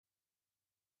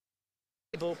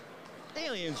people,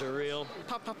 aliens are real.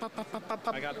 Pop, pop, pop, pop, pop, pop,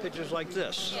 pop. I got pictures like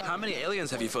this. How many aliens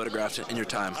have you photographed in your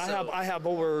time? I have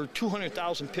over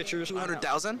 200,000 pictures.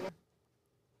 200,000?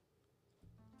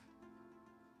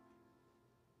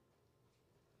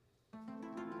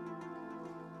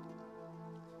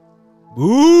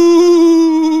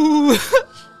 Boo! I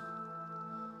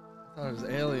thought it was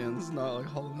aliens, not like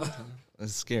Halloween time.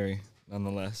 That's scary,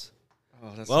 nonetheless.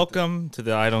 Oh, that's Welcome to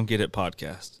the I Don't Get It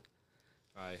podcast.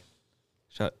 Hi.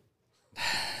 Shut.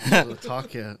 not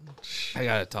talk yet. I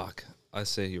gotta talk. I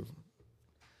say you.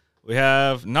 We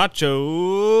have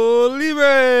Nacho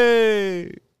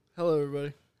Libre. Hello,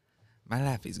 everybody. My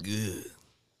life is good.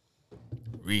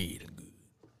 Real good.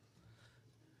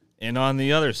 And on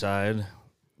the other side,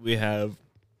 we have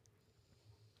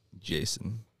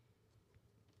Jason.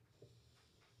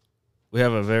 We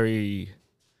have a very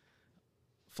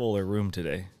fuller room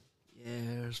today.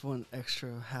 Yeah, there's one extra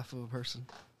half of a person.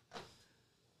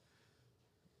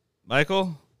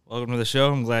 Michael, welcome to the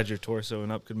show. I'm glad your torso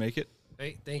and up could make it.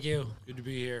 Hey, thank you. Good to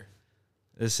be here.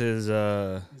 This is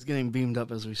He's getting beamed up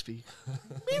as we speak.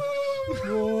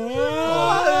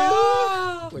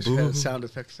 Wish we had a sound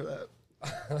effect for that.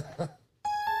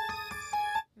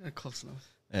 Yeah, close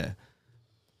enough. yeah.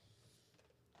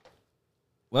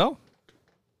 Well,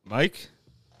 Mike,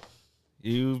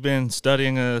 you've been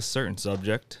studying a certain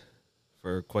subject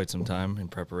for quite some time in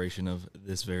preparation of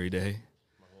this very day.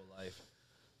 My whole life.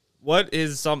 What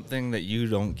is something that you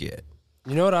don't get?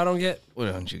 You know what I don't get?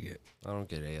 What don't you get? I don't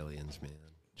get aliens, man.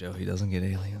 Joe, he doesn't get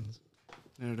aliens.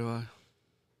 Neither do I.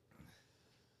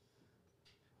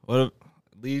 What?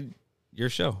 Lead your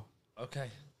show. Okay.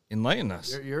 Enlighten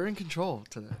us. You're in control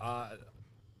today.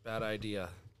 Bad idea.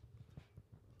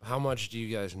 How much do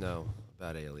you guys know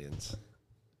about aliens?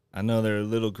 I know there are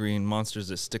little green monsters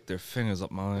that stick their fingers up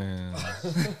my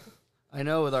ass. I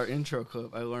know with our intro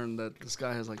clip, I learned that this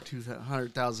guy has like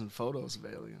 200,000 photos of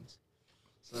aliens.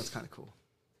 So that's kind of cool.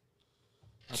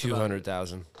 That's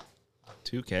 200,000.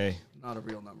 2K. Not a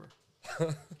real number.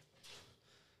 It's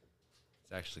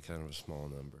actually kind of a small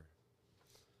number.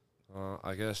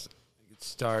 I guess we could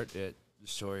start at the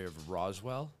story of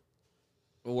Roswell.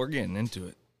 Well, we're getting into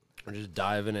it. We're just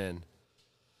diving in.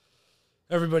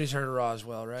 Everybody's heard of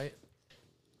Roswell, right?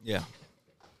 Yeah.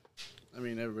 I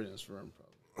mean, everybody in this room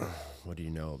probably. What do you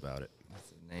know about it? That's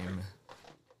the name.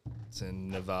 It's in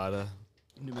Nevada.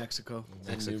 New Mexico.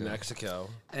 It's in New Mexico.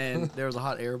 And there was a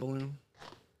hot air balloon,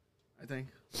 I think.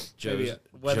 Joe's Maybe a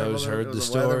weather balloon. heard There the was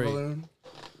a weather story. balloon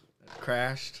that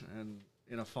crashed and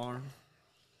in a farm.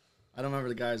 I don't remember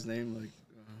the guy's name. Like,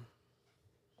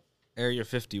 Area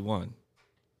 51.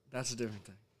 that's a different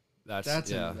thing. That's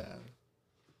That's yeah. in Nevada,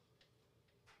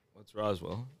 What's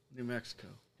Roswell? New Mexico.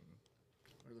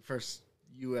 Or the first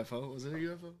UFO. Was it a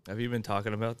UFO? Have you been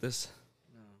talking about this?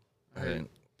 No. I didn't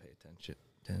pay attention.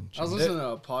 I was listening to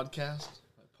a podcast,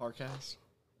 Parcast.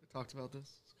 They talked about this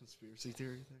conspiracy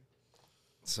theory thing.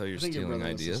 So you're I think your stealing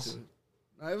brother listens ideas? to it.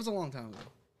 No, it was a long time ago.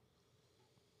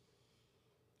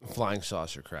 Flying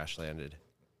saucer crash landed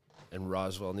in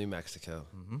Roswell, New Mexico.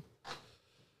 Mm-hmm.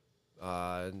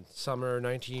 In summer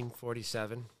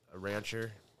 1947, a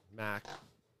rancher, Mac,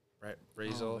 right,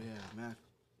 Brazel, Oh, yeah, Mac.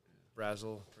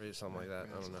 Brazel, something like that.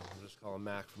 I don't know. I'll just call him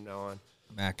Mac from now on.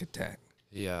 Mac attack.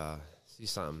 He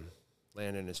sees something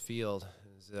land in his field.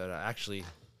 It's actually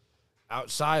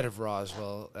outside of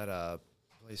Roswell at a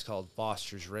place called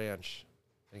Foster's Ranch,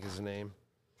 I think is the name.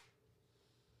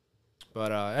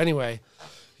 But anyway,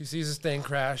 he sees this thing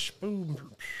crash, boom,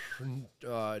 in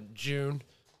June,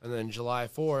 and then July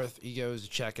 4th, he goes to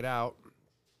check it out.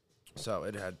 So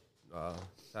it had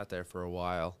sat there for a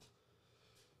while.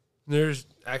 There's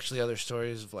actually other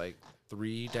stories of like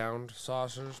 3 downed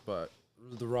saucers, but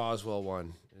the Roswell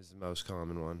one is the most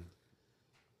common one.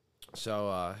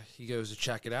 So he goes to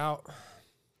check it out.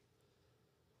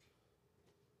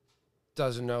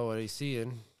 Doesn't know what he's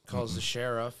seeing. Calls the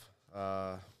sheriff.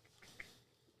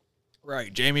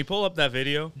 Right, Jamie, pull up that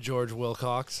video. George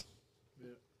Wilcox.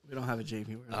 We don't have a JP.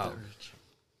 We're not that rich.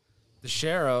 The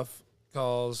sheriff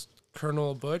calls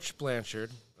Colonel Butch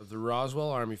Blanchard of the Roswell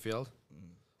Army Field.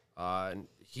 And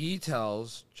he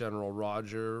tells General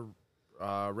Roger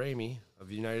Ramey of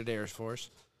the United Air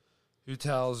Force, who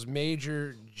tells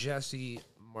Major Jesse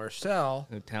Marcel,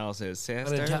 Who tells his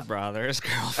sisters, brothers, an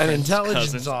girlfriends,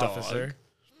 intelligence cousins, officer. dog.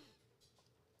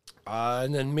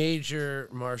 And then Major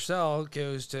Marcel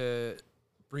goes to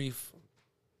brief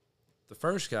the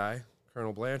first guy,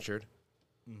 Colonel Blanchard.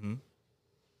 Mm-hmm.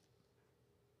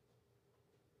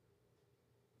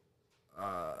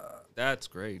 That's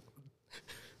great.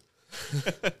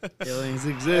 Aliens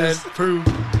exist. Proof.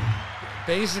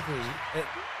 Basically,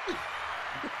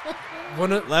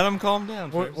 Let him calm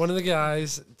down. One of the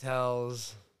guys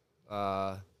tells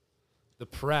the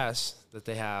press that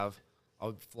they have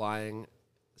a flying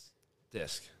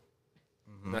disc.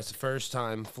 And that's the first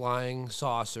time flying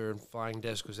saucer and flying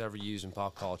disc was ever used in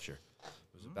pop culture.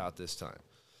 It was about this time.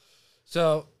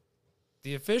 So,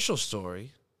 the official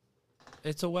story,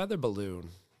 it's a weather balloon.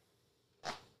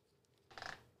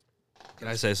 Can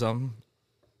I say something?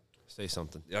 Say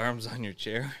something. The arms on your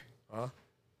chair. Huh?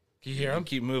 Can you hear him?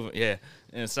 Keep moving. Yeah.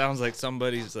 And it sounds like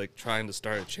somebody's like trying to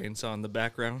start a chainsaw in the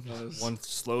background. One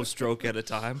slow stroke at a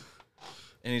time.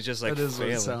 And he's just like That is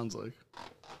failing. what it sounds like.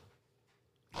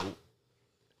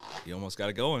 You almost got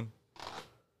it going.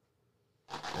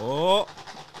 Oh.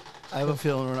 I have a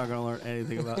feeling we're not going to learn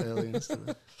anything about aliens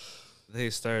today. They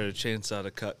started a chainsaw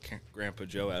to cut Grandpa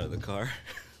Joe out of the car.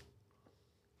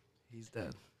 He's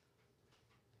dead.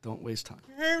 Don't waste time.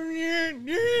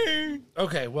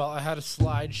 Okay, well, I had a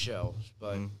slideshow,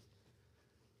 but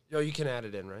yo, you can add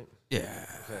it in, right? Yeah.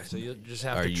 Okay, so you'll just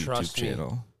have Our to YouTube trust me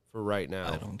channel. for right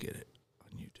now. I don't get it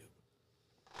on YouTube.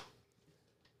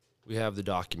 We have the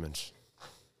documents.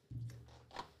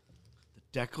 The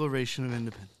Declaration of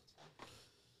Independence.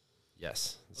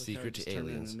 Yes, the Okay, secret just to turned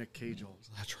aliens. into Nick Cage all of a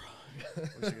sudden. That's right. I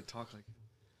wish I could talk like him.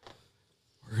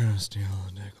 We're going to steal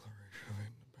the Declaration of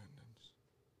Independence.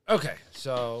 Okay,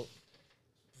 so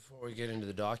before we get into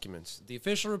the documents, the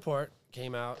official report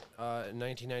came out in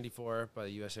 1994 by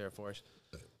the U.S. Air Force.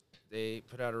 They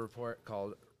put out a report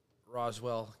called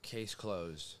Roswell Case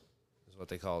Closed, is what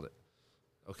they called it.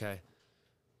 Okay.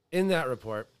 In that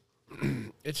report,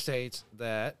 it states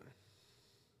that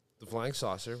the flying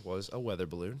saucer was a weather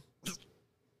balloon.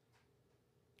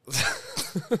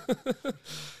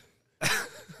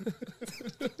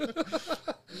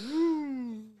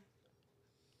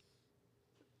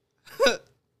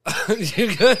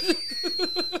 You good?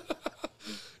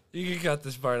 You can cut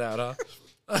this part out,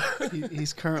 huh?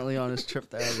 He's currently on his trip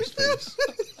to outer space.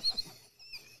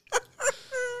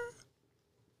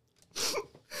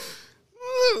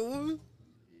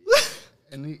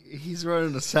 And he's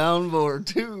running a soundboard,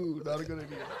 too. Not a good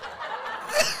idea.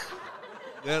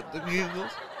 Got the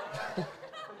giggles.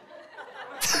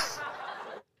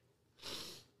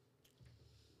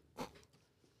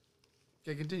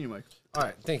 Okay, continue, Mike. All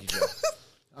right, thank you, Joe.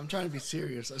 I'm trying to be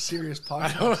serious. A serious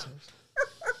podcast.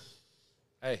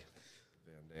 Hey,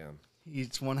 Van Dam. He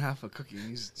eats one half a cookie and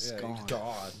he's gone. He's gone.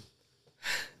 Outer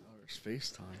space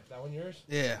time. Is that one yours?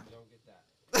 Yeah. You don't get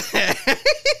that.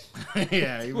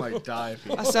 Yeah, he might die if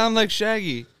he. I sound like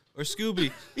Shaggy or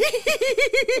Scooby.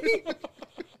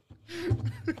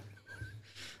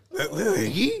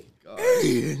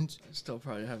 Aliens. I still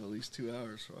probably have at least 2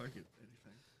 hours before I get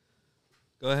anything.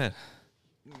 Go ahead.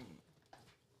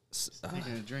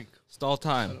 Taking a drink. Stall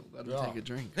time. Let him take a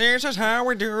drink. This is how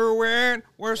we do it.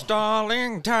 We're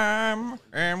stalling time,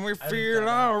 and we feel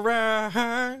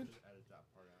alright.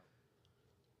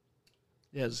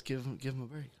 Yeah, just give him a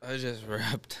break. I just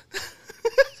rapped.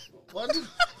 What?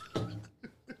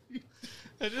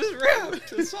 I just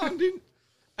rapped a song, dude.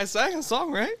 I sang a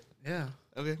song, right? Yeah.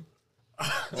 Okay.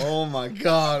 Oh my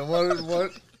God!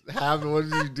 What happened? What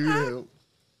did you do to him?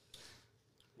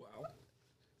 Wow.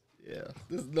 Yeah,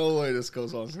 there's no way this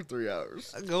goes on for 3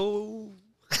 hours. Go.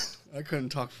 I couldn't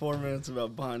talk 4 minutes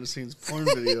about behind the scenes porn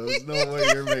videos. No way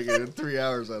you're making it 3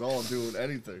 hours at all doing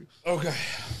anything. Okay.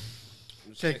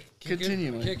 Okay,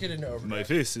 continue. Mike. Kick it into over. My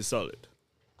face is solid.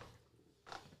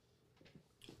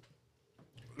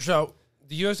 So,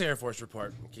 the U.S. Air Force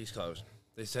report, case closed.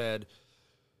 They said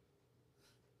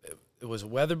it was a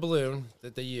weather balloon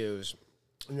that they used.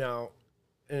 Now,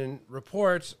 in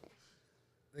reports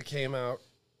that came out,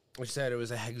 we said it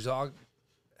was a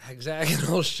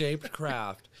hexagonal-shaped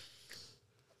craft.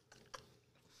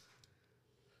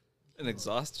 An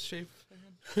exhaust shape?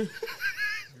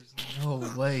 No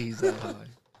way he's that high.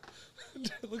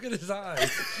 Look at his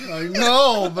eyes. I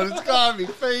know, but it's gotta be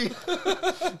fake.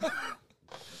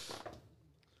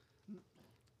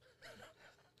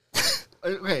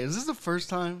 Okay, is this the first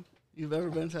time you've ever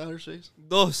been to outer space?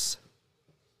 Dos.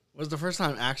 Was the first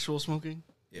time actual smoking?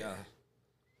 Yeah.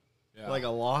 Like a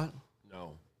lot?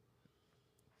 No.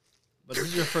 But this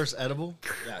is your first edible?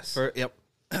 Yes. Yep.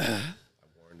 I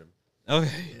warned him.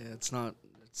 Okay. Yeah, it's not.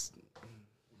 It's.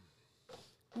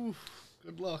 Oof,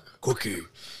 good luck. Cookie.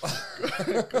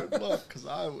 Good luck, because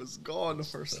I was gone the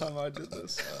first time I did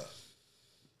this.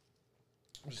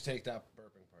 Just take that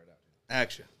burping part out.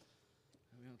 Action.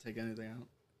 We don't take anything out.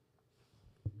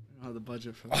 We don't have the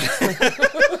budget for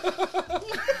that.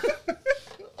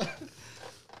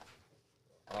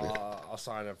 I'll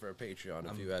sign up for a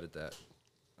Patreon if you edit that.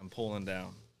 I'm pulling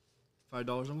down.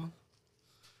 $5 a month?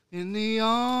 In the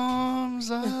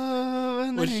arms of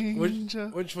an angel.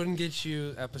 Which one gets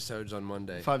you episodes on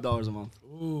Monday? $5 a month.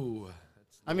 Ooh.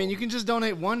 I mean, you can just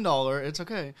donate $1. It's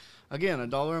okay. Again,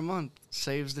 $1 a month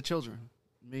saves the children.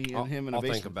 Me and him in a I'll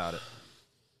basement. think about it.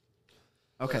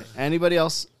 Okay. Anybody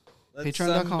else? Let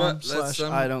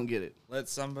Patreon.com/I don't get it. Let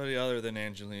somebody other than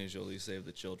Angelina Jolie save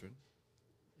the children.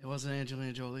 It wasn't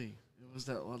Angelina Jolie. It was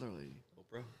that other lady.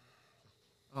 Oprah.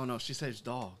 Oh no, she saves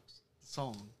dogs. The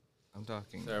song. I'm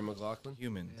talking Sarah McLachlan?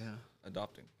 human. Yeah.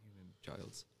 Adopting human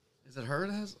childs. Is it her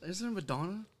that has? Isn't it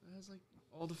Madonna that has like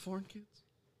all the foreign kids?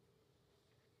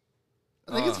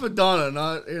 I think it's Madonna,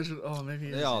 not Angela. Oh, maybe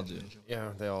it They is all Angelina do. Jolie.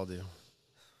 Yeah, they all do.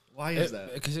 Why is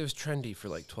that? Because it was trendy for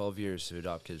like 12 years to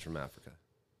adopt kids from Africa.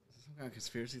 Some kind of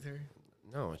conspiracy theory.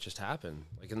 No, it just happened.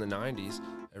 Like in the 90s,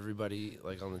 everybody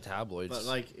like on the tabloids. But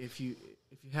like, if you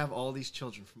have all these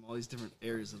children from all these different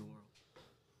areas of the world,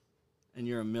 and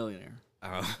you're a millionaire,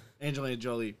 Angelina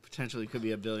Jolie potentially could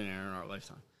be a billionaire in our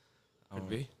lifetime.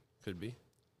 Could be.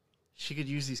 She could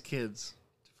use these kids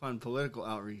to fund political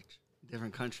outreach in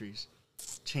different countries,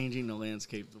 changing the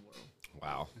landscape of the world.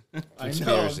 Wow. I know,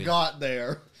 Conspiracy. got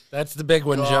there. That's the big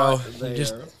one, Joe. There.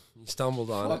 You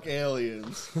stumbled on Fuck it.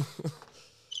 aliens.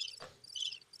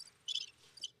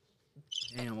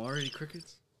 Damn, already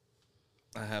crickets?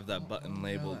 I have that button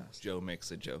labeled last. Joe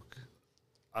makes a joke.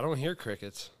 I don't hear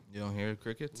crickets. You don't hear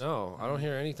crickets? No, I don't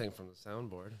hear anything from the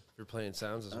soundboard. You're playing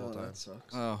sounds this whole time. That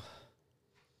sucks. Oh.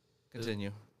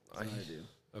 Continue. I do.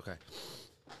 Okay.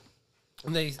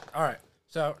 And all right.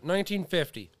 So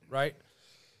 1950, right?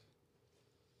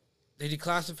 They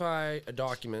declassify a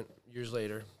document years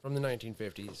later from the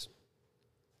 1950s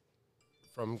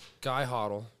from Guy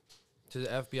Hoddle to the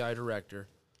FBI director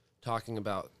talking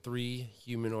about 3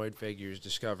 humanoid figures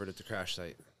discovered at the crash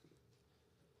site.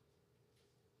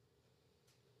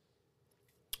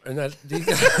 And that these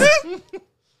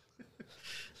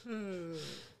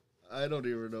I don't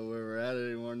even know where we're at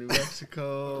anymore. New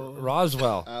Mexico.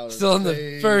 Roswell. Out of Still in the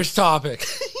space. first topic.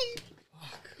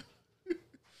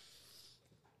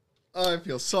 I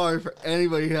feel sorry for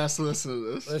anybody who has to listen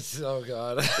to this. Oh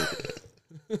God.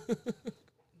 You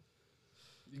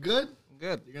good?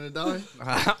 Good. You gonna die?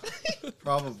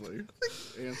 Probably.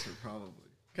 Answer probably.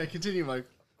 Okay, continue, Mike.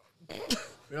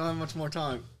 We don't have much more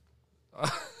time.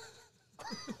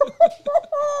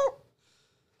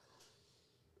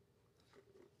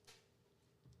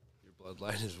 Your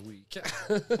bloodline is weak.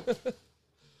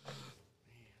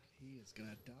 He is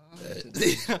gonna die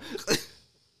today.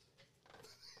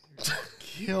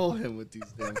 Kill him with these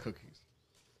damn cookies.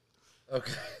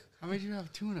 Okay. How many do you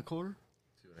have? 2 1/4?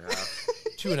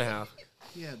 2.5. 2.5.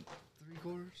 He had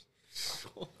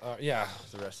 3/4. Yeah,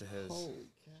 the rest of his. Holy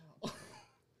cow.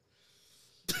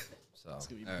 So. It's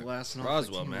gonna be All right. blasting off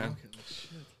Roswell, like Team man. Rocket. Like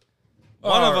shit.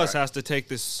 One of All us has to take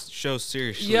this show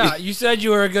seriously. Yeah, you said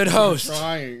you were a good host.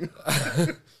 Trying.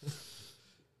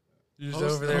 You're just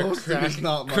over there Hosting is cracking,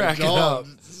 not my cracking job.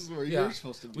 up. This is where Yeah. you're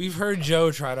supposed to be. We've heard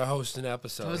Joe try to host an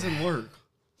episode. Doesn't work.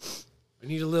 We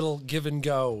need a little give and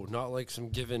go, not like some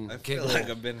give and I feel giggle. like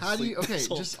I've been How do you? asleep Okay, this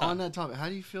whole just time. on that topic, how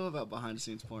do you feel about behind the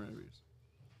scenes porn interviews?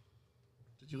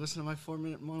 Did you listen to my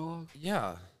 4-minute monologue?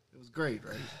 Yeah. It was great,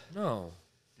 right? No.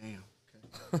 Damn.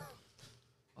 Okay.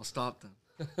 I'll stop then.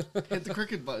 Hit the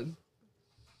cricket button.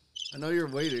 I know you're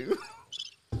waiting.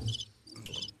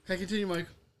 Okay, continue, Mike.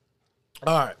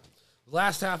 All right.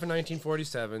 Last half of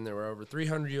 1947, there were over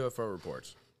 300 UFO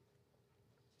reports.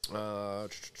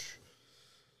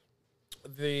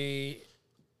 The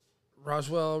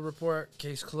Roswell report,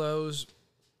 case closed,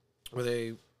 where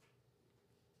they,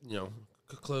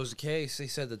 closed the case. They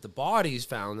said that the bodies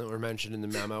found that were mentioned in the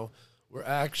memo were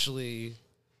actually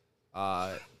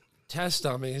test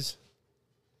dummies.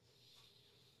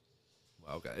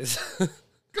 Wow, guys.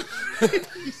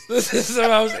 This is the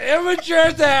most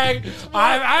immature thing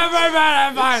I've ever been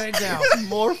invited to.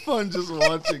 More fun just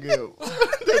watching him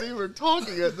than even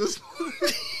talking at this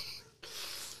point.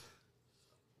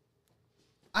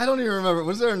 I don't even remember.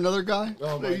 Was there another guy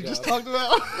Oh my that you just God. talked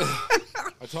about?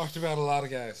 I talked about a lot of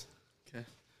guys. Okay.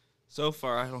 So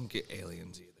far, I don't get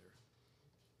aliens either.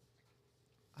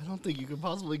 I don't think you could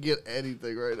possibly get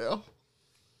anything right now.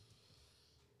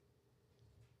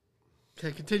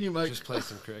 Okay, continue, Mike. Just play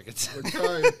some crickets. We're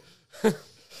trying.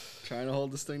 Trying to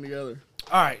hold this thing together.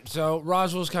 All right, so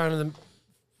Roswell's kind of the,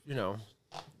 a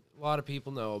lot of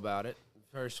people know about it.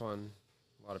 The first one,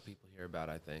 a lot of people hear about,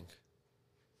 I think.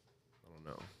 I don't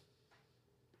know.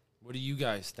 What do you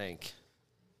guys think?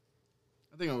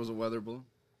 I think it was a weather balloon.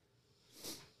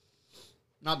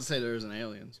 Not to say there isn't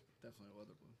aliens. Definitely a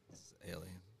weather balloon. It's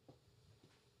alien.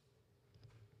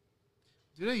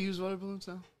 Do they use weather balloons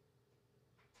now?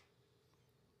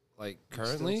 Like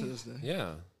currently? Still to this day?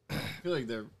 Yeah. I feel like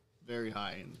they're very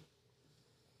high in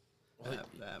Well,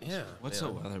 the atmosphere. yeah. What's they a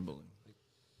are. weather balloon?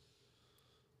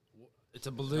 It's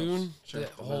a balloon Check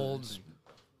that the weather. holds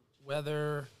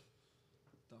weather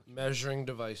measuring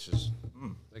devices.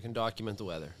 They can document the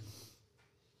weather.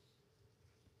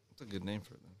 That's a good name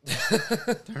for it.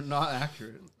 Then. They're not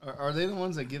accurate. Are they the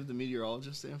ones that give the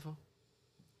meteorologist the info?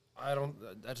 I don't.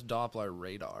 That's Doppler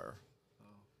radar.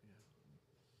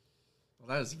 Well,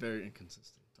 that is very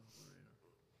inconsistent.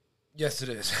 Yes, it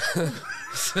is.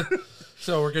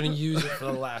 So we're gonna use it for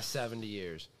the last 70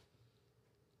 years.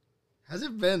 Has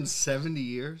it been 70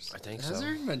 years? I think Has so.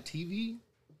 there even been TV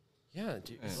Yeah,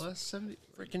 dude. Yeah. the last 70?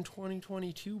 Freaking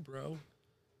 2022, bro.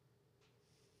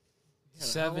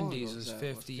 Yeah, how long ago 70s was was that?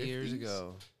 50 What, years 50s?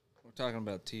 ago. We're talking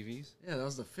about TVs. Yeah, that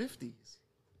was the 50s.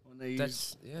 When they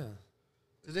That's yeah.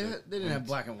 they didn't have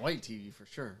black and white TV for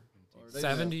sure. Or they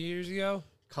didn't 70 have years ago.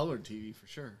 colored TV for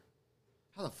sure.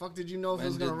 How the fuck did you know if When it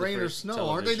was going did to the rain or first snow?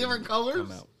 Aren't they different colors?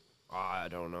 come out? I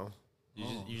don't know. You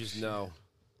Oh, just know.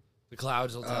 The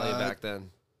clouds will tell you back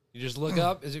then. You just look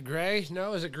up. Is it gray?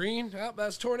 No. Is it green? Oh,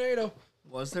 that's tornado.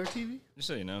 Was there TV? Just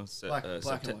so you know, Black and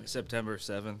white. September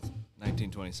 7th,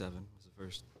 1927 was the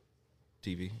first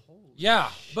TV. Yeah.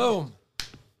 Boom.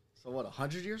 So what,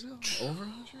 100 years ago? Over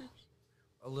 100 years?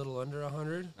 A little under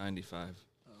 100. 95.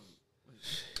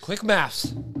 Quick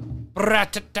maths.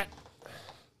 Brat-tat-tat.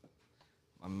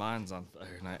 My mind's on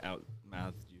fire and I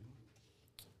out-mouthed you.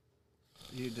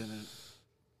 You didn't.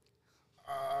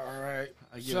 All right.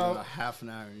 I give So- it a half an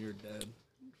hour and you're dead.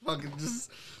 Fucking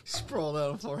just sprawled out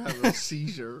on the floor having a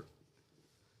seizure.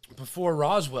 Before Are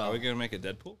Roswell. we going to make a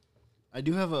Deadpool? I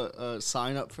do have a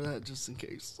sign up for that just in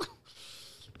case.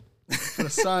 A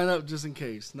sign up just in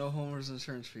case. No homeowners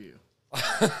insurance for you.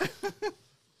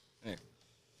 Hey.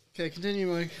 Okay, continue,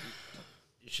 Mike.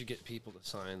 You should get people to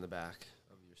sign the back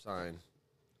of your sign.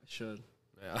 I should.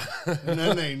 Yeah. And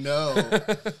then they know.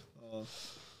 Oh.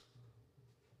 It's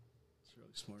really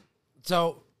smart.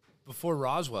 So, before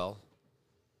Roswell,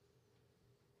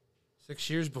 6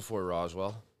 years before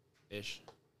Roswell-ish,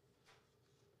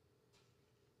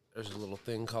 there's a little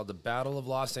thing called the Battle of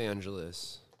Los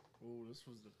Angeles. Oh, this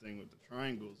was the thing with the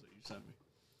triangles that you sent me.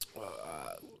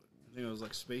 I think it was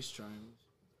like space triangles.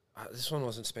 This one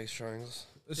wasn't space triangles.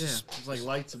 This Yeah, is it's like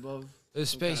lights above. the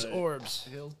some space kinda orbs.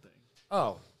 Hill thing.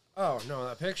 Oh, no,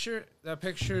 that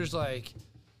picture's like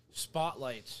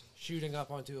spotlights shooting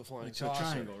up onto a flying It's a saucer.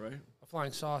 triangle, right? A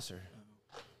flying saucer.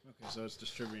 Okay, so it's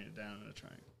distributing it down in a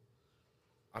triangle.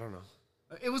 I don't know.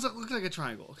 It looked like a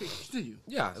triangle. Okay, continue.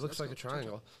 Yeah, it looks like a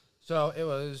triangle. So it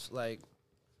was like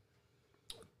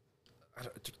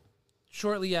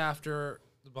shortly after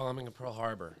the bombing of Pearl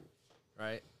Harbor,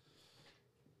 right?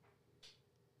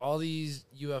 All these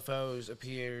UFOs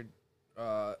appeared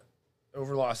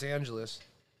over Los Angeles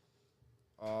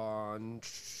on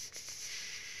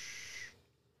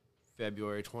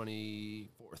February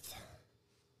 24th,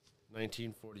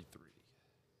 1943.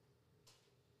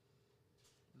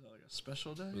 Is that like a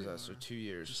special day? Was that so or 2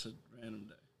 years? Just a random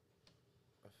day.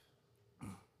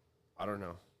 I don't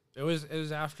know. It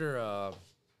was after a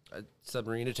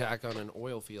submarine attack on an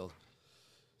oil field.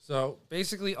 So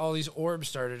basically, all these orbs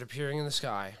started appearing in the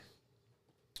sky,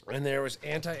 and there was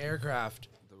anti-aircraft.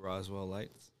 The Roswell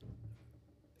lights.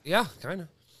 Yeah, kind of.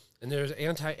 And there was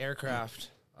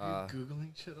anti-aircraft. Are you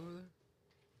Googling shit over there?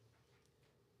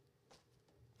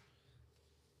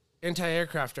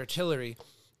 Anti-aircraft artillery,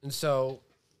 and so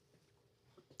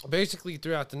basically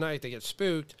throughout the night they get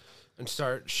spooked and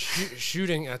start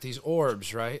shooting at these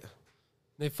orbs. Right?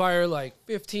 They fire like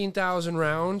 15,000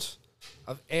 rounds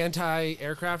of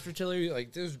anti-aircraft artillery,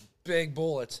 like those big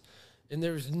bullets, and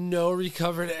there was no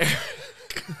recovered air.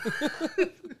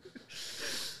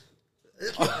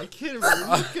 I can't even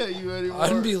look at you anymore.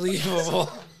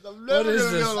 Unbelievable. I'm never is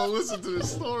gonna be this? able to listen to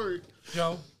this story.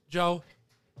 Joe,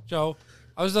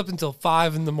 I was up until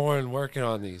 5 in the morning working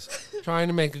on these, trying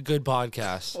to make a good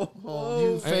podcast.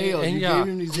 Oh, you failed. And you yeah, gave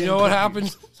him these you know what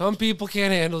cookies. happens? Some people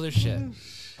can't handle this shit.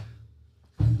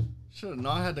 Should have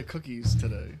not had the cookies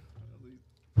today.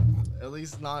 At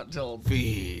least not till.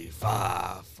 Fee,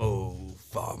 fa, fo,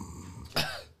 fum.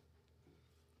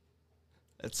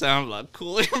 That sounded a lot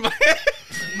cooler in my head.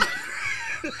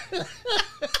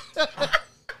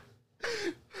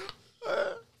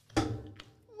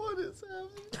 What is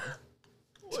happening?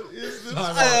 What is this?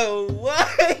 Oh, what?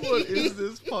 What is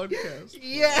this podcast?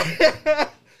 Yeah.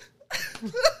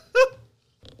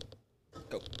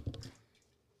 Go.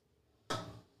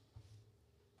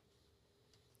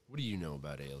 What do you know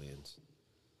about aliens?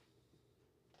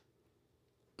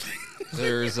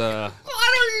 There's Why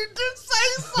don't you just say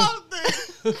something?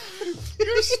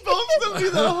 You're supposed to be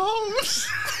the host.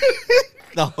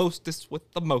 The hostess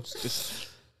with the mostest.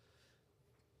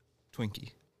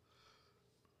 Twinkie.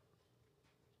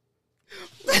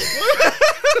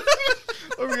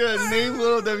 Are we gonna name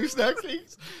Little Debbie snack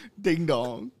cakes? Ding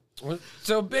dong.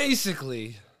 So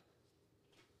basically,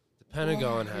 the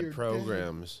Pentagon you're had dead.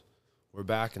 programs. We're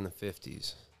back in the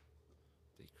 50s.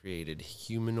 They created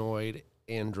humanoid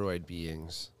android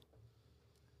beings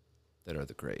that are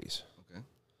the Greys. Okay.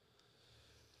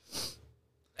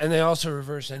 And they also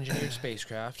reverse engineered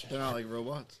spacecraft. They're not like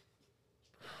robots.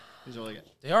 These are like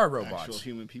They are actual robots.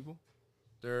 human people,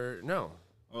 They're no,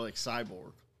 or like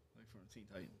cyborg, like from Teen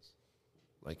Titans.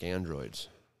 like androids.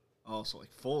 Also, like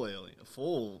full alien,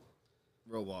 full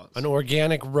robots. An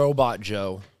organic robot,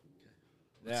 Joe,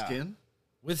 Skin.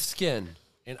 with skin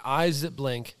and eyes that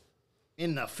blink.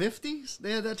 In the 50s,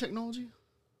 they had that technology.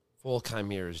 Full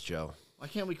chimeras, Joe. Why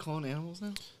can't we clone animals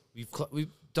now? We've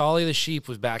Dolly the sheep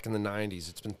was back in the 90s.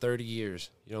 It's been 30 years.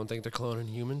 You don't think they're cloning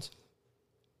humans?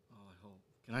 Oh, I hope.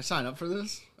 Can I sign up for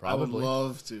this? I Probably. would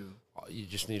love to. Oh, you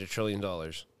just need $1 trillion.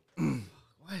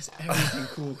 Why is everything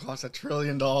cool cost $1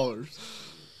 trillion?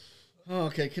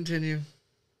 Okay, continue.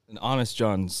 An Honest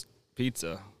John's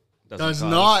pizza Does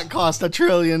not cost $1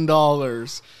 trillion.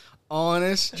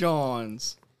 Honest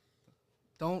John's.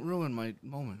 Don't ruin my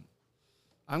moment.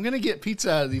 I'm gonna get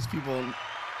pizza out of these people.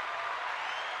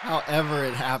 However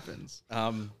it happens.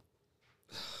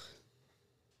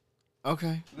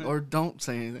 Okay. Or don't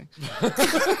say anything.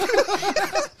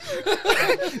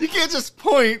 You can't just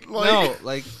point like No,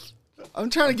 like I'm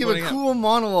trying to give a pointing cool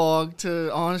monologue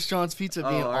to Honest John's Pizza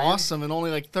being are you? awesome and only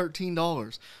like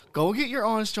 $13. Go get your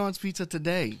Honest John's Pizza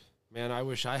today. Man, I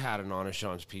wish I had an Honest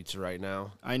John's pizza right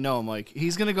now. I know, Mike.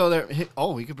 He's gonna go there. He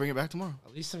could bring it back tomorrow.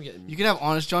 At least I'm getting. You can have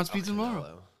Honest John's Pizza Canelo.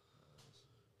 tomorrow.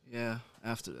 Yeah,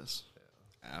 after this.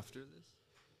 after this.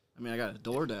 I mean, I got a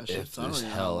DoorDash. If so I don't this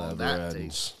even know hell how long ever that ends.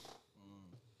 takes.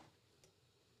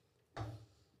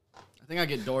 I think I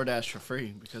get DoorDash for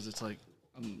free because it's like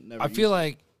I'm never. I feel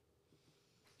like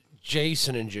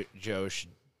Jason and Joe should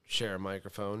share a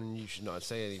microphone, and you should not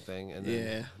say anything. And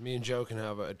then me and Joe can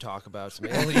have a talk about some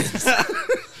aliens.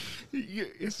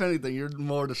 If anything, you're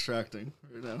more distracting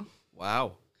right now.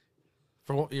 Wow.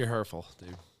 For what you're hurtful,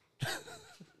 dude.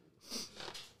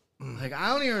 Like I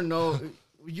don't even know.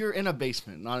 You're in a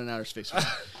basement, not in outer space.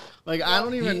 Like I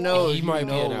don't even know. he if might you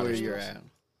be know in outer where you're space. at.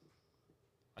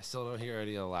 I still don't hear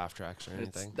any of the laugh tracks or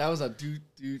anything. That was a do.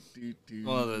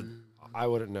 Well, I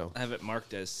wouldn't know. I have it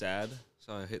marked as sad,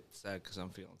 so I hit sad because I'm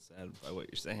feeling sad by what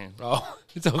you're saying. Oh,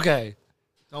 it's okay.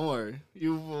 Don't worry,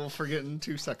 you will forget in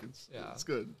 2 seconds. Yeah. It's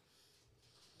good.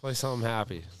 Play something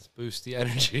happy. Let's boost the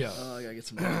energy up. Oh, I gotta get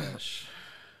some DoorDash.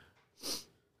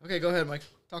 Okay, go ahead, Mike.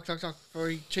 Talk before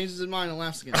he changes his mind and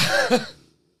laughs again.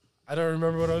 I don't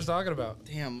remember what I was talking about.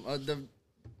 Damn, the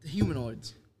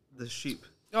humanoids The sheep.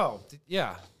 Oh,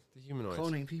 yeah. The humanoids.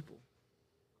 cloning people.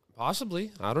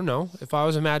 Possibly. I don't know. If I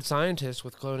was a mad scientist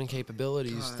with cloning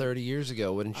capabilities 30 years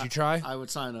ago, wouldn't you try? I would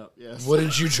sign up. Yes.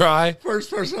 Wouldn't you try? First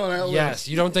person on that list. Yes.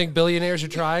 You don't think billionaires are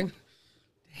trying?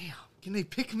 Damn. Can they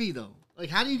pick me though? Like,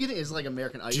 how do you get it? Is it like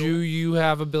American Idol? Do you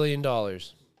have $1 billion?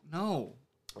 No.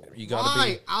 You gotta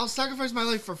Why? I'll sacrifice my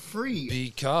life for free. It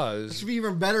because should be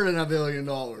even better than $1 billion.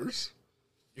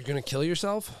 you're gonna kill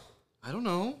yourself. I don't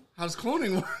know. How does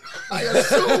cloning work? I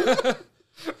assume.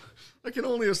 I can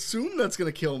only assume that's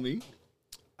gonna kill me.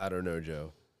 I don't know,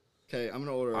 Joe. Okay, I'm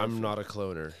gonna order. I'm not a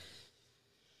cloner.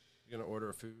 You gonna order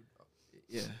a food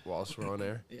Yeah. whilst we're on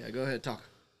air? Yeah. Go ahead. Talk.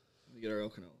 Let me get our El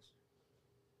Canolas.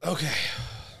 Okay.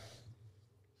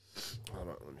 Hold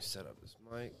on. Let me set up this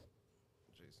mic.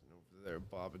 Jason over there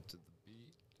bobbing to the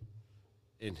beat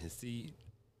in his seat.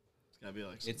 It's gotta be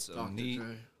like It's so Dr. neat.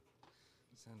 Dre.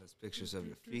 Send us pictures of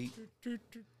your feet.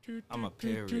 I'm a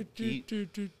parakeet,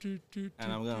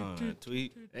 and I'm gonna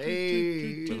tweet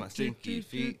Hey. with my stinky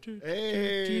feet.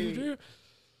 Hey.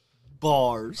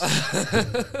 Bars.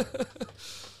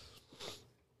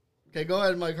 Okay, go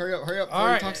ahead, Mike. Hurry up All before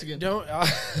he right. talks again. Don't.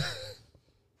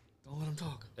 Don't let him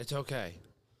talk. It's okay.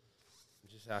 I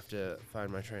just have to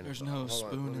find my train. of There's thought. no Hold on,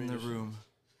 spoon let in me the just- room.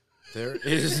 There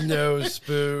is no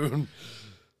spoon.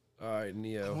 All right, I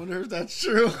Neo. wonder if that's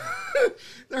true.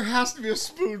 There has to be a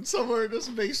spoon somewhere in this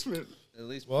basement. At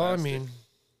least. Well, I plastic. mean,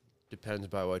 depends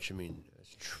by what you mean.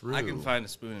 It's true. I can find a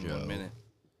spoon in Joe. 1 minute.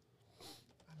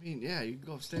 I mean, yeah, you can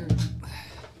go upstairs.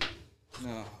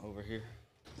 No, over here.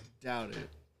 Doubt it.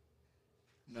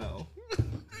 No.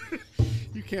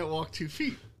 You can't walk 2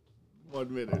 feet.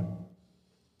 1 minute.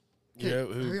 You know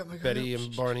Okay, who hurry up, Mike, hurry Betty up.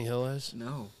 and Barney Hill is?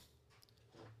 No.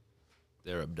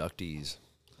 They're abductees.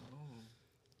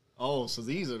 Oh, so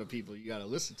these are the people you gotta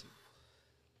listen to.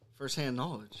 First-hand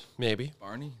knowledge. Maybe.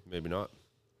 Barney? Maybe not.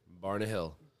 Barney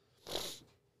Hill.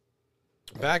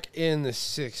 Back in the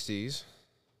 60s,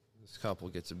 this couple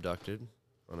gets abducted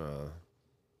on a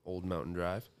old mountain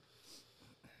drive.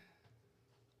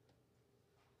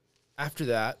 After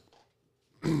that,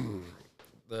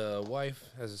 the wife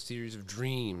has a series of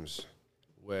dreams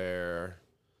where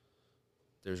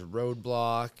there's a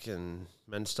roadblock and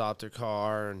men stop their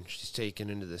car and she's taken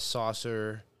into this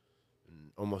saucer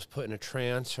and almost put in a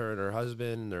trance, her and her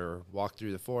husband. They're walked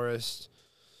through the forest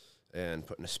and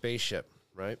put in a spaceship,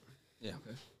 right? Yeah.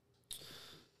 Okay.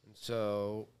 And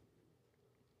so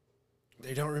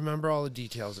they don't remember all the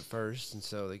details at first, and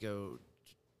so they go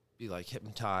be like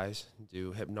hypnotized,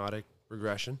 do hypnotic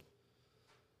regression.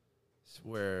 It's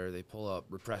where they pull up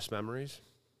repressed memories,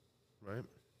 right?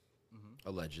 Mm-hmm.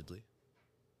 Allegedly.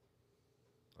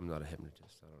 I'm not a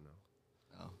hypnotist. I don't know.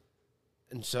 Oh.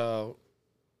 And so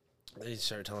they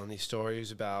start telling these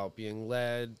stories about being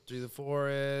led through the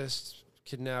forest,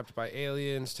 kidnapped by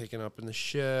aliens, taken up in the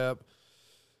ship,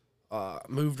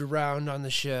 moved around on the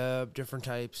ship, different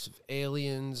types of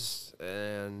aliens,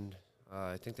 and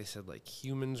I think they said like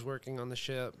humans working on the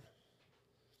ship.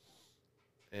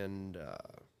 And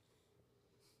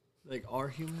Like, are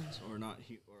humans or not,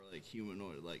 or like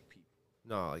humanoid like people?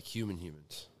 no, like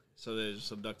humans. So they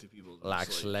just abducted people.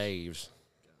 Like slaves.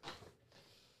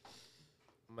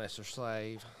 Master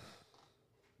slave.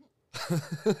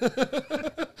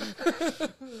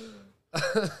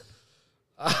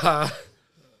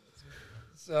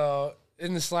 So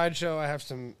in the slideshow, I have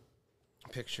some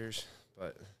pictures,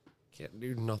 but can't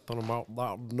do nothing about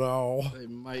that now. They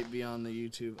might be on the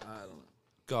YouTube. I don't know.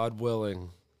 God willing,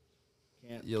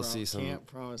 Can't you'll see some. Can't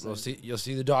promise. You'll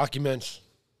see the documents.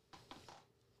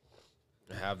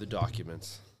 I have the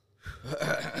documents.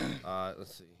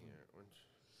 Let's see here.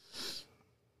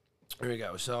 Here we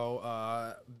go.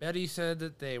 So Betty said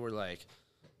that they were like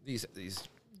these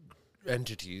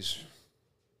entities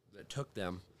that took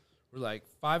them were like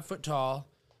 5 foot tall,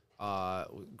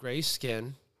 gray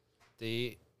skin.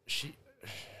 The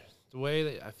way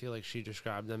that I feel like she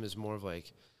described them is more of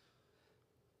like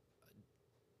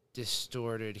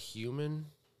distorted human,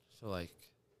 so like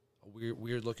a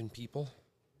weird looking people,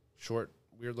 short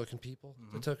weird looking people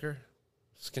that took her,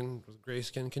 skin with gray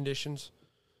skin conditions,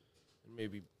 and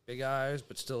maybe big eyes,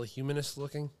 but still humanist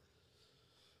looking.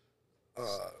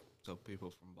 So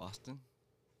people from Boston?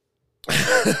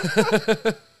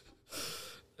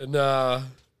 And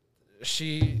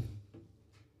she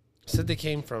said they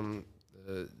came from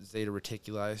the Zeta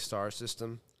Reticuli star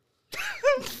system.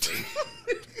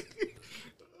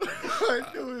 I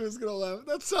knew he was gonna laugh.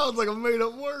 That sounds like a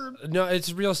made-up word. No, it's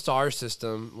a real star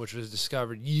system, which was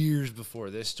discovered years before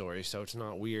this story, so it's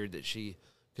not weird that she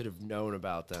could have known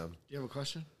about them. Do you have a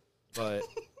question? But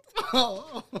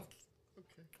Oh, okay.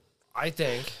 I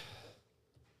think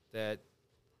that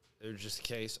it was just a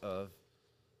case of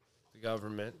the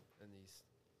government and these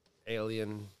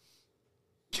alien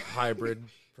hybrid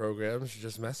programs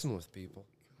just messing with people.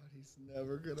 God, he's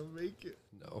never gonna make it.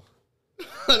 No,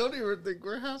 I don't even think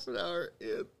we're half an hour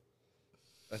in.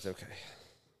 that's okay.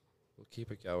 We'll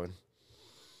keep it going.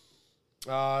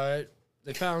 They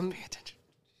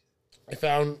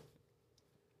found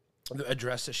the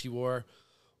address that she wore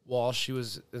while she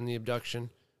was in the abduction,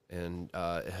 and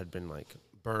it had been like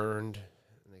burned,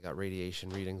 and they got radiation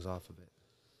readings off of it.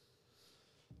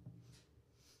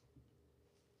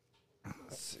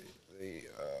 Let's see.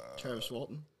 Travis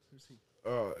Walton. Who's he?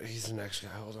 Oh, he's the next guy.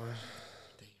 Hold on.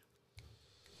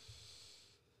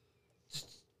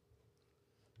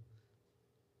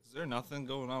 Is there nothing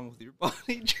going on with your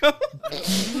body, Joe?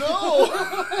 No.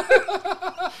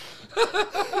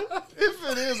 If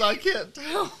it is, I can't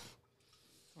tell.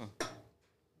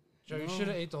 Joe, you should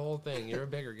have ate the whole thing. You're a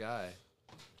bigger guy.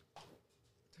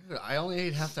 Dude, I only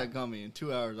ate half that gummy in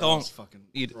 2 hours. I Don't was fucking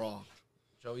eat it. raw.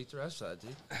 Joe, eat the rest of that,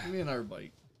 dude. Give me another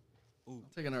bite. I'll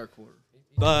take another quarter.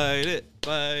 Bite it,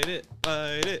 bite it,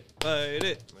 bite it, bite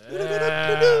it.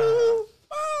 Yeah.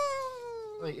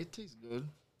 Like, it tastes good.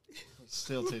 It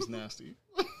still tastes nasty.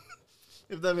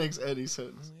 If that makes any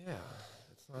sense. Yeah.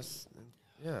 It's not.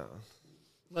 Yeah.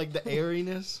 Like, the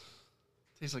airiness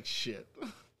tastes like shit.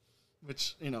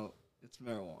 Which, you know, it's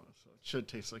marijuana, so it should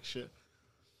taste like shit.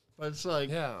 But it's like...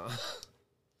 Yeah.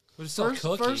 But it's still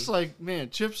cookie. First, like, man,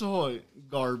 Chips Ahoy,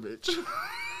 garbage.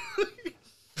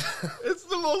 It's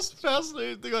the most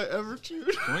fascinating thing I ever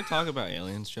chewed. Can we talk about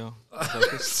aliens, Joe?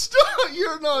 Stop!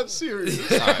 You're not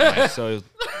serious. All right, so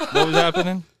what was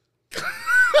happening?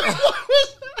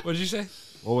 What did you say?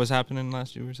 What was happening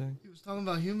last you were saying? He was talking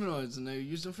about humanoids, and they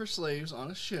used them for slaves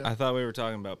on a ship. I thought we were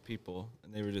talking about people,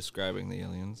 and they were describing the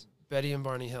aliens. Betty and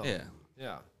Barney Hill. Yeah.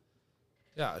 Yeah.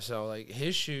 Yeah, so, like,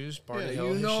 his shoes, Barney Yeah, Hill,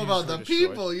 you his know shoes about were the destroyed.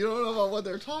 people. You don't know about what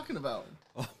they're talking about.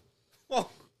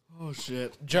 Oh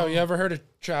shit. Joe, you ever heard of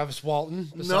Travis Walton?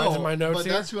 Besides in my notes but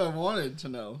here? that's who I wanted to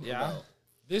know. Yeah. about.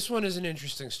 This one is an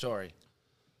interesting story.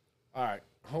 All right.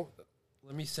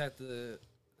 Let me set the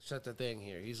thing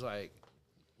here. He's like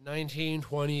 19,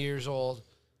 20 years old.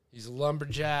 He's a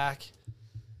lumberjack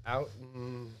out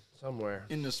in somewhere.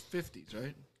 In his 50s,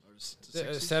 right? Or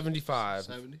 60s? 75.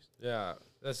 70s? Yeah.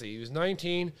 Let's see. He was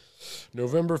 19,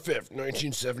 November 5th,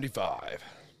 1975.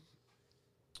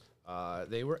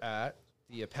 They were at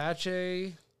the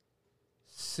Apache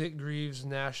Sitgreaves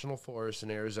National Forest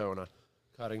in Arizona,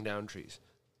 cutting down trees.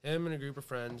 Him and a group of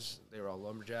friends, they were all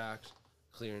lumberjacks,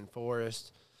 clearing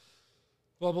forest,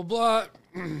 blah, blah, blah.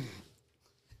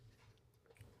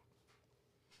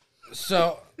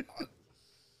 So,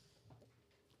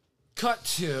 cut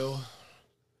to...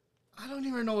 I don't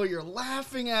even know what you're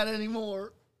laughing at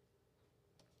anymore.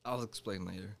 I'll explain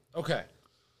later. Okay.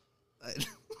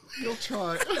 You'll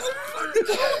try.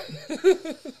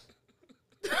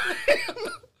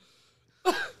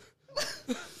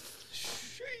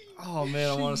 Oh man,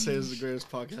 I want to say this is the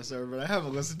greatest podcast ever, but I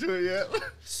haven't listened to it yet.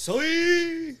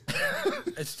 Soy!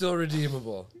 It's still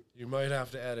redeemable. You might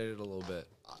have to edit it a little bit.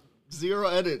 0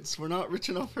 edits. We're not rich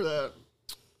enough for that.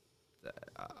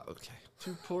 Okay.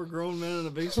 2 poor grown men in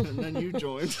the basement, and then you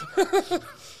joined.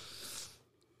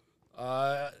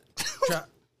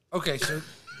 Okay, so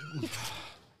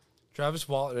Travis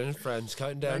Walton and his friends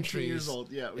cutting down 19 trees years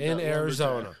old. Yeah, we in got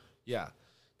Arizona. lumberjack. Yeah.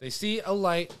 They see a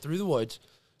light through the woods,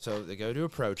 so they go to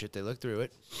approach it. They look through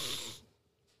it,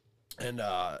 and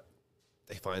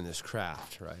they find this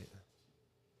craft, right?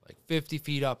 Like 50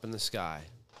 feet up in the sky,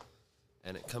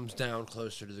 and it comes down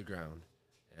closer to the ground.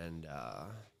 And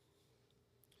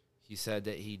he said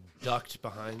that he ducked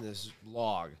behind this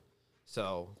log.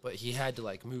 So, but he had to,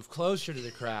 like, move closer to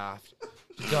the craft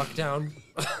to duck down.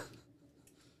 What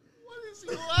is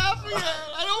he laughing at?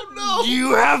 I don't know.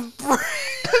 You have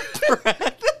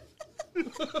bread.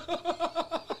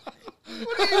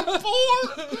 What are you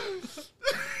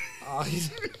for? He's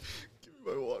Give me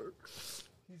my water.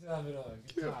 having a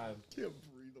good time. Can't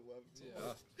breathe. I'm laughing so Yeah.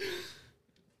 much.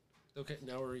 Okay,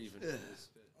 now we're even.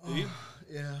 Do you?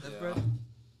 Yeah. Have Yeah. bread?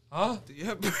 Huh? Do you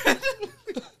have bread?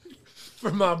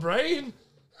 For my brain?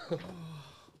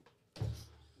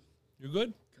 You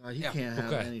good? God, he Yeah. can't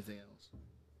have Okay. anything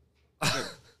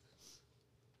else.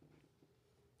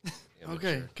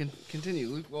 Okay, continue.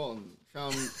 Luke Walton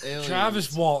found aliens.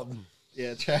 Travis Walton.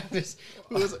 Yeah, Travis.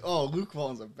 Who was? Oh, Luke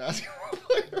Walton's a basketball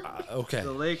player. Okay.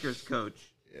 The Lakers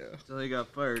coach. Yeah. Until he got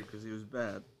fired because he was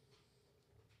bad.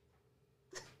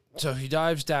 So he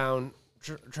dives down,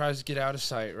 tries to get out of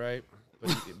sight, right?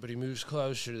 But he moves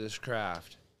closer to this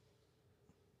craft.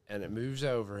 And it moves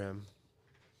over him.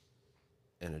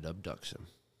 And it abducts him.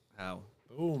 How?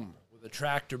 Boom. With a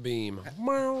tractor beam.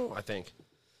 Meow, I think.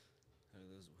 How do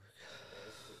those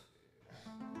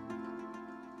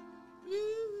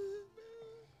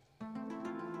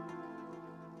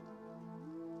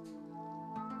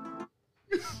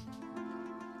work?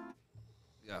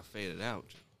 You gotta fade it out.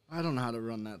 I don't know how to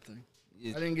run that thing.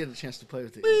 You- I didn't get a chance to play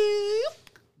with it.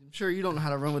 I'm sure you don't know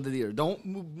how to run with it either. Don't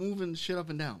moving shit up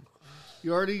and down.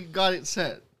 You already got it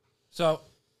set. So,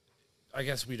 I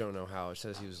guess we don't know how. It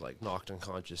says he was, like, knocked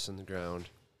unconscious in the ground.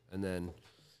 And then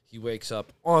he wakes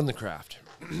up on the craft.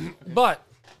 But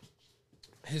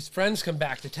his friends come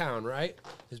back to town, right?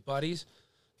 His buddies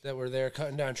that were there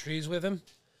cutting down trees with him.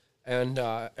 And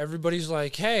everybody's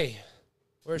like, hey,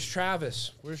 where's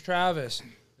Travis? Where's Travis?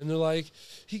 And they're like,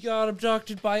 he got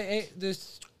abducted by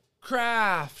this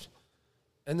craft.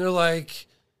 And they're like,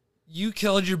 you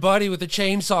killed your buddy with a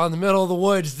chainsaw in the middle of the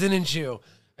woods, didn't you?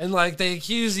 And, like, they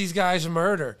accuse these guys of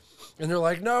murder. And they're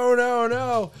like, no, no,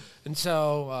 no. And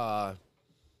so I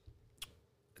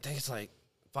think it's like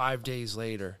 5 days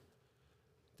later,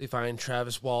 they find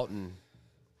Travis Walton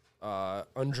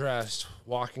undressed,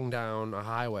 walking down a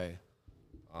highway.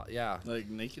 Yeah. Like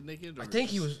naked? I think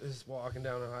he was walking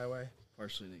down a highway.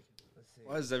 partially naked.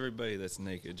 Why is everybody that's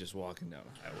naked just walking down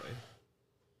a highway?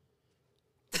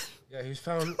 Yeah, he was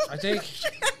found, I think...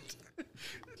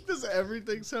 Does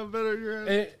everything sound better in your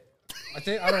head?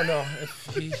 I don't know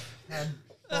if he had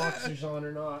boxers on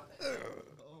or not.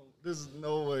 There's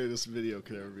no way this video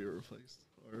could ever be replaced.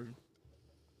 Or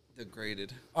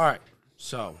Degraded. All right,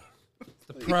 so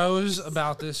the pros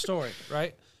about this story,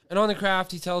 right? And on the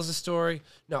craft, he tells the story.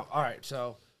 No, all right,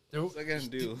 so What's I gonna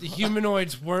do? the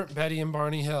humanoids weren't Betty and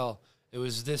Barney Hill. It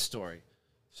was this story.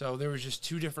 So there was just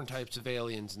two different types of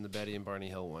aliens in the Betty and Barney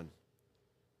Hill one.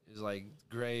 It was like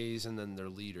Greys and then their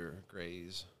leader,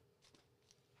 Greys.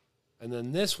 And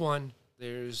then this one,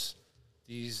 there's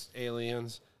these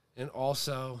aliens, and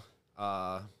also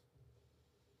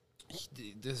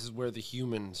this is where the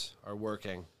humans are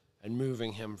working and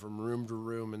moving him from room to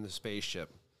room in the spaceship.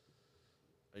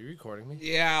 Are you recording me?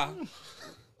 Yeah.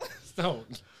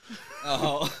 Don't.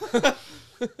 Oh.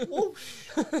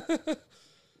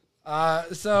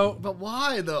 But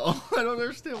why though? I don't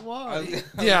understand why.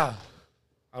 Yeah.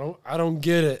 I don't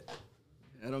get it.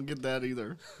 I don't get that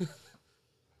either.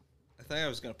 I think I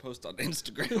was going to post on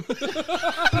Instagram.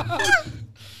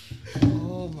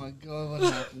 Oh my god,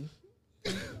 what happened?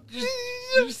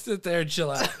 Just sit there and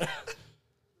chill out.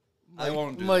 I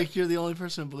won't do Mike, you're the only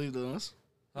person who believed in us.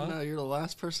 Huh? No, you're the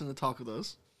last person to talk with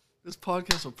us. This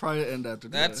podcast will probably end after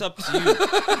today. That's up to you.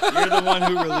 You're the one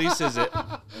who releases it.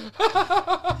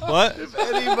 What? If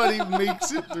anybody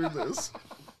makes it through this.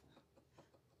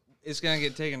 It's going to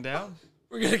get taken down?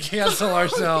 We're going to cancel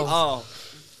ourselves. Oh.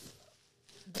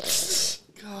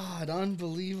 God,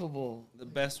 unbelievable. The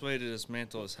best way to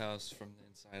dismantle his house from the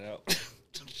inside out.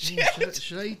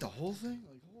 Should I eat the whole thing?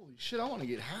 Like, holy shit, I want to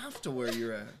get half to where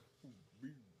you're at.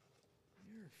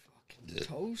 You're fucking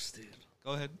toasted.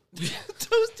 Go ahead.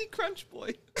 Toasty Crunch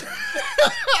Boy.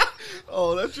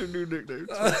 Oh, that's your new nickname.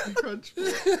 Toasty Crunch.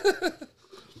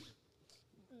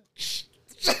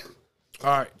 All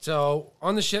right, so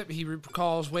on the ship, he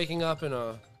recalls waking up in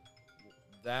a...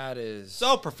 That is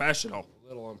So professional. a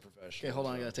little unprofessional. Okay, hold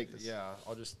on, I gotta take this. Yeah,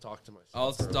 I'll just talk to myself.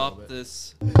 I'll for a stop little bit.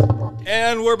 this.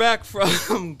 And we're back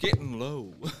from getting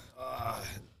low.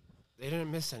 They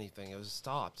didn't miss anything. It was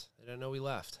stopped. They didn't know we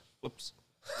left. Whoops.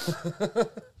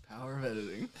 Power of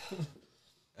editing.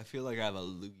 I feel like I have a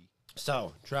loogie.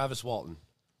 So, Travis Walton.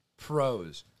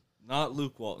 Pros. Not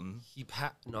Luke Walton.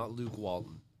 Not Luke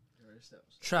Walton.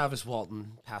 Travis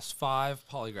Walton passed 5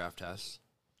 polygraph tests.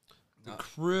 The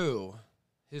crew,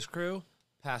 his crew,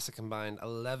 passed a combined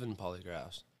 11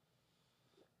 polygraphs.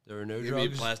 There were no Give me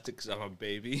drugs. plastic 'cause I'm a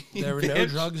baby. There were no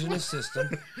drugs in his system,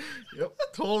 Yep,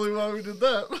 totally why we did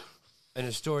that. and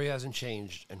his story hasn't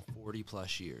changed in 40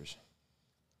 plus years.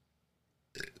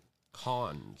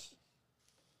 Cons.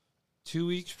 2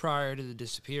 weeks prior to the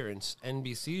disappearance,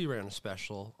 NBC ran a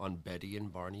special on Betty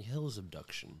and Barney Hill's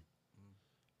abduction,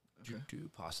 due to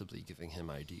possibly giving him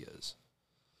ideas.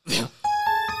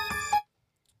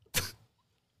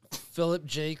 Philip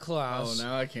J. Oh, Klaus.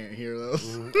 now I can't hear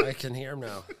those. I can hear him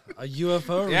now. A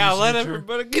UFO Yeah, let researcher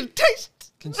everybody get a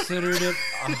taste. considered it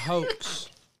a hoax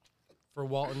for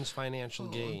Walton's financial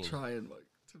I'm gain. trying, Mike,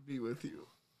 to be with you.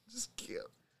 Just can't.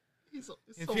 He's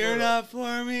If somewhere you're else. not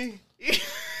for me, you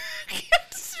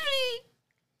can't see.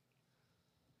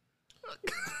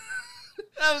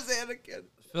 That was Anakin.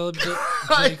 Philip J.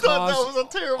 I J. thought that Klaus was a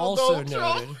terrible also Donald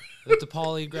Trump. noted that the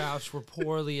polygraphs were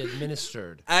poorly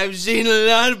administered. I've seen a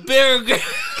lot of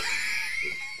paragraphs.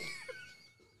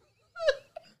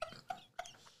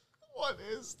 What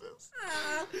is this?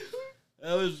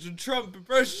 That was the Trump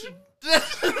impression. No,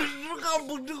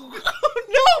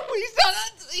 he's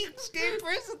not. He escaped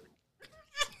prison.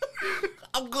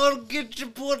 I'm gonna get you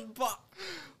put in box.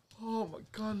 Oh my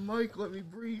God, Mike, let me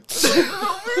breathe. Please.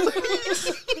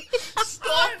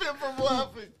 Stop him from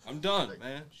laughing. I'm done,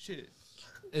 man. Shit.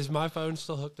 Is my phone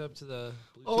still hooked up to the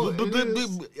Bluetooth? Oh, it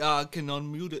is. I can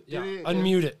unmute it. Yeah, is.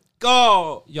 unmute it.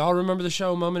 Go. Y'all remember the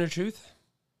show Moment of Truth?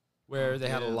 Where they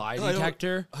had a lie I don't-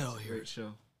 detector? I don't hear Great it.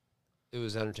 show. It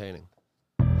was entertaining.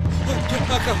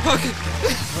 Okay.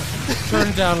 Turn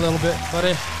it down a little bit, buddy.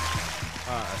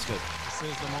 Alright, that's good. This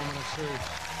is the moment of truth.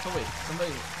 Oh, wait,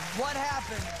 somebody. What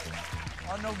happened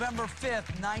on November 5th,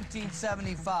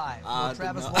 1975? I Well, did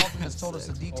Travis not- Walton has told us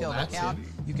a detailed that's account. it.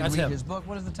 You can That's read him. his book.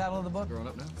 What is the title of the book? Growing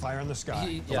up now? Fire in the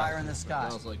Sky. Fire in the Sky.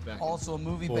 That was like back in- Also a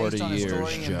movie 40 based on his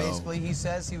story. years, And Joe. basically, he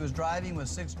says he was driving with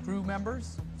 6 crew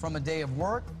members from a day of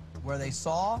work where they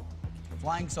saw a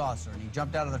flying saucer. And he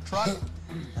jumped out of the truck.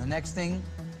 And the next thing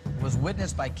was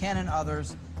witnessed by Ken and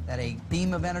others that a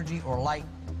beam of energy or light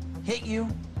hit you,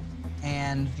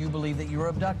 and you believe that you were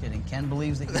abducted. And Ken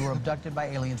believes that you were abducted by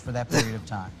aliens for that period of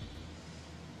time.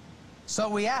 So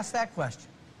we asked that question.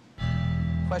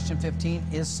 Question 15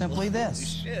 is simply this.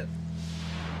 Shit.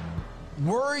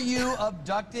 Were you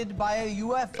abducted by a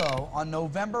UFO on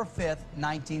November 5th,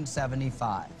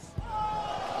 1975?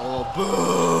 Oh,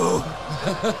 boo!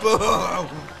 Boo!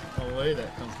 Oh, wait,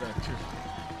 that comes back true.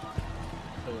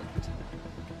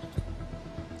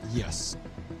 Yes.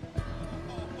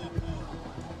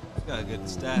 Got a good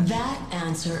stash. That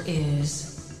answer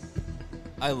is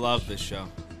I love this show.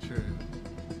 True.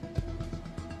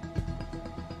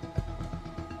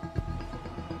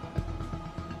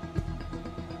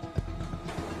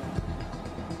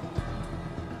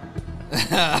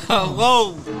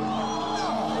 Whoa.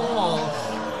 Oh,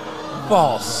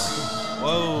 False.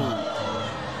 Whoa.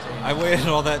 I waited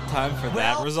all that time for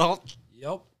that result.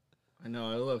 Yep. I know.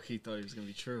 I low-key thought he was gonna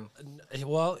be true.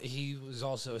 Well, he was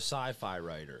also a sci-fi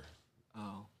writer.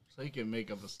 Oh, so he can make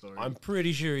up a story. I'm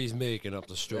pretty sure he's making up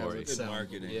the story. Good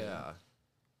marketing. Yeah.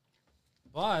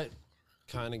 But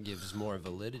kind of gives more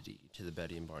validity to the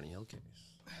Betty and Barney Hill case.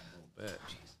 A little bit.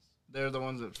 They're the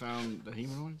ones that found the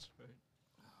humanoids, right?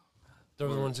 They're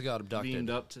the ones that got abducted. Beamed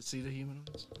up to see the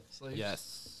humanoids. Slaves?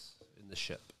 Yes, in the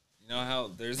ship. You know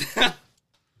how there's... I'm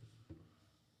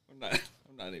not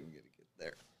even going to get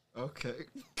there. Okay.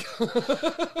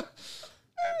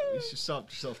 You should stop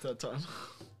yourself that time.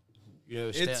 You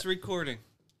know, It's recording.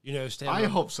 You know, Stan. I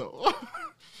hope so.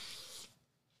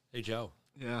 Hey Joe.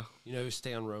 Yeah. You know who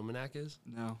Stan Romanek is?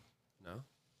 No. No.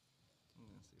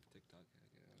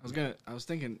 I was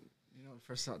thinking, you know, the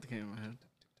first thought that came in my head.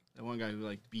 That one guy who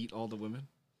like beat all the women.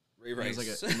 Ray He Rice.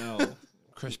 was like no.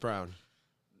 Chris Brown.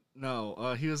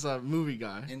 No, he was a movie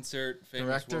guy. Insert famous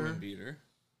Director. woman beater.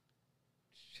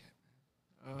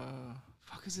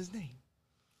 Fuck is his name?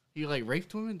 He like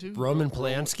raped women too. Roman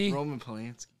Polanski? Roman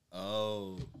Polanski.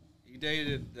 Oh. He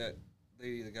dated that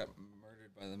lady that got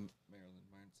murdered by the Marilyn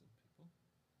Manson people.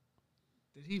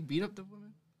 Did he beat up the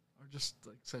women, or just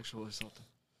like sexual assault them?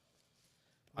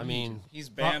 I mean, He's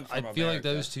banned from I feel like America.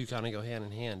 those two kind of go hand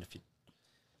in hand. If you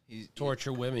He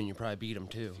torture women, you probably beat them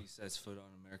too. If he sets foot on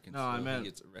American No, soil, I meant he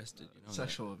gets arrested. You know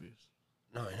Sexual abuse.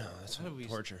 No, I know that's How do we-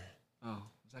 torture. Oh,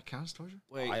 does that count as torture?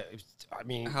 that? Wait, I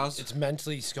mean, How's- it's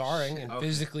mentally scarring and Okay.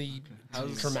 physically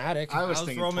How's- traumatic. I was how's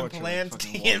thinking Roman torture like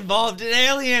fucking Polanski war. involved in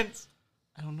aliens?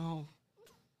 I don't know.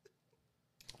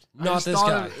 I Not just this thought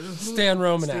guy. of- who- Stan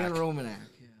Romanek. Stan Romanek.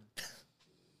 Yeah.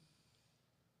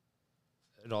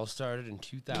 It all started in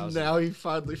 2000. Now he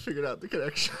finally figured out the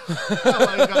connection. How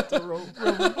I got to Roman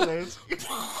Polanski.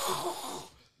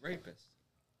 Rapist.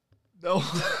 No,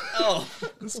 Oh.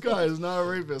 this guy is not a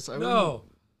rapist. No,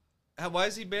 Why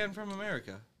is he banned from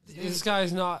America? this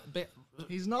guy's not.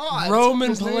 He's not. Roman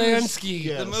His name is- Polanski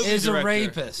Yes. The movie is a director.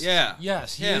 rapist. Yeah.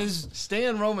 Yes, he Him. is.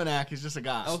 Stan Romanek is just a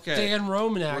guy. Okay. Stan We're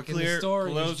Romanek in the clear.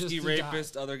 story is just Pelosi a guy.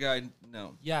 rapist, other guy,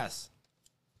 no. Yes.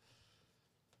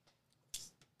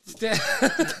 Stan.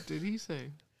 Did he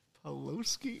say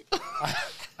Pelosi?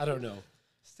 I don't know.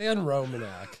 Stan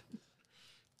Romanek.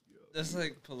 That's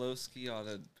like Pelosi on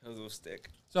a pogo stick.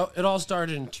 So it all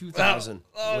started in 2000.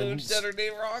 Oh, when Saturday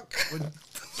Rock.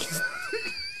 He's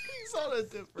on a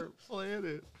different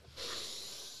planet.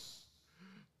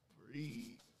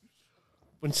 Breathe.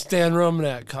 when Stan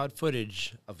Romanek caught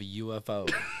footage of a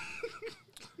UFO.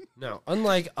 Now,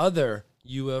 unlike other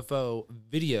UFO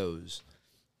videos,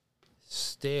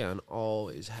 Stan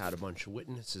always had a bunch of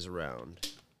witnesses around.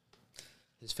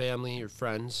 His family or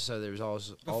friends, so there was always...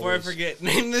 Before I forget,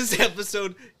 name this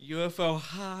episode UFO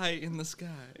High in the Sky.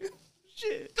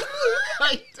 Shit.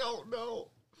 I don't know.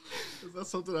 Is that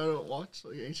something I don't watch?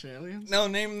 Like Ancient Aliens? No,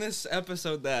 name this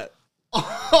episode that.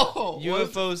 Oh,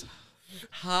 UFOs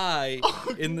high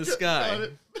in the sky.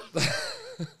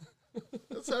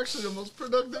 That's actually the most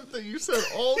productive thing you said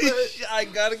all day. I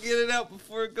gotta get it out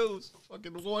before it goes.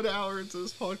 Fucking 1 hour into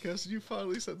this podcast, and you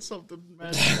finally said something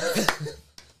magical.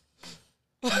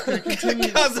 Okay, continue.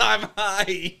 Because I'm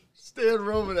high. Stan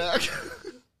Romanek.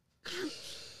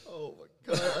 Oh my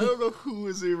god, I don't know who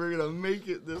is even gonna make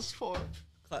it this far.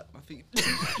 Clap my feet.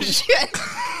 Shit!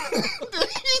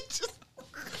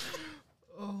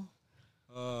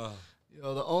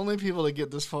 Yo, the only people that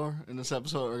get this far in this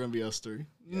episode are gonna be us three.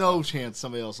 No chance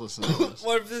somebody else listens to this.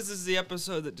 What if this is the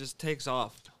episode that just takes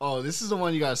off? Oh, this is the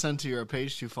one you gotta send to your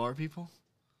page too far, people.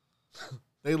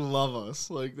 They love us.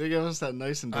 Like they give us that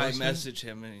nice I endorsement. message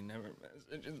him and he never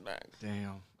messages back.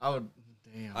 Damn. I would.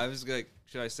 Damn. I was like,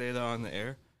 should I say that on the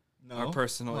air? no. Our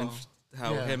personal, No.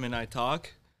 how Yeah. him and I talk.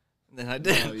 And then I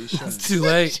did. No, you shouldn't. It's too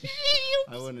late.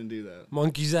 I wouldn't do that.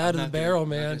 Monkey's out of the barrel,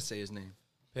 man. I'm not gonna say his name.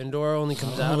 Pandora only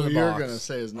comes out of the you're box. gonna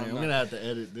say his name. I'm not. gonna have to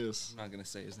edit this. I'm not gonna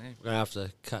say his name. We're gonna have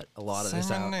to cut a lot of Say this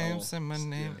my out. name. Oh. Say my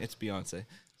name. It's Beyonce.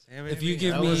 If you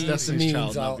give That me was Destiny's means,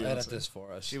 Child, not I'll Beyonce. edit this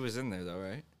for us. She was in there though,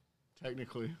 right?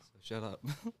 Technically. So shut up.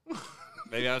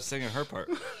 Maybe I was singing her part.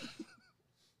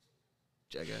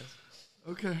 Jackass.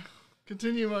 Okay.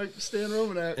 Continue, Mike. Stan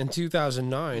Romanek. In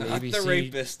 2009, Not ABC. the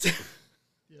rapist.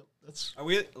 Yep, that's. Are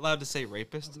we allowed to say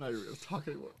rapist? I'm not even gonna talk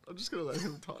anymore. I'm just gonna let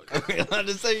him talk. Are we allowed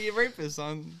to say rapist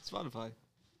on Spotify?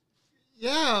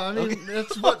 Yeah, I mean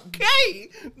that's what Okay,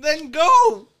 then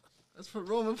go. that's what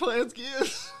Roman Polanski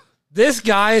is. This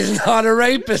guy is not a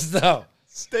rapist, though.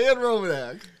 Stan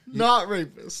Romanek, not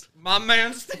rapist. My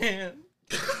man Stan.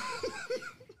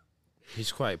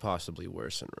 He's quite possibly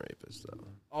worse than a rapist, though.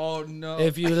 Oh no.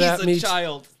 If you He's let a me-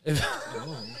 child. If,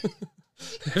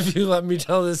 if you let me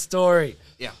tell this story.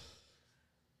 Yeah.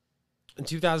 In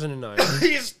 2009.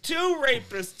 He's two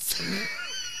rapists.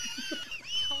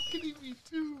 How can he be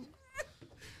two?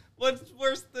 What's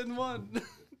worse than one?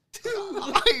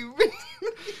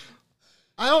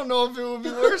 I don't know if it would be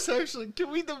worse, actually.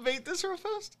 Can we debate this real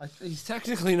fast? He's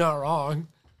technically not wrong.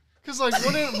 Because, like,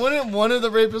 wouldn't one of the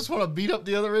rapists want to beat up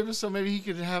the other rapist so maybe he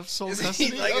could have sole Is custody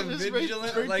he like a of his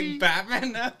vigilant, rapee? like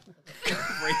Batman now?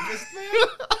 Rapist man?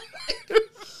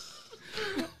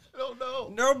 I don't know.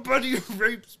 Nobody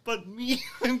rapes but me.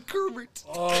 I'm Kermit.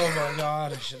 Oh my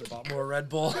god, I should have bought more Red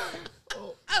Bull.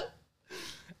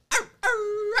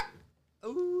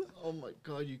 Oh my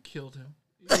god, you killed him.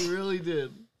 You really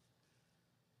did.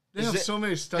 They have so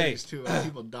many studies, too, of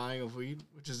people dying of weed,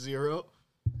 which is 0.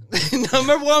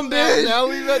 Number one, bitch. Now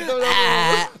we met the number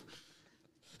one.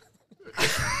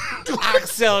 I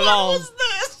excel at all.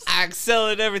 I excel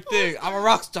at everything. I'm a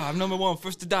rock star. I'm number one,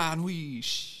 first to die on weed.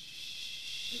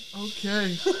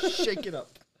 Okay. Shake it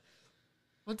up.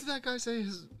 What did that guy say?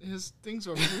 His things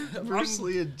are Bruce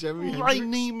Lee and Jimi My Hendrix?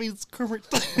 name is Kermit.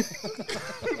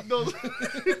 No.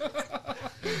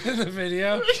 In the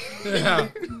video? Yeah.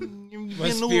 My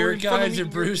spirit guides are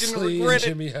Bruce Lee and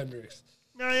Jimi Hendrix.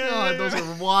 God, those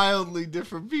are wildly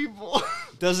different people.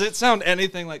 Does it sound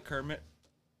anything like Kermit?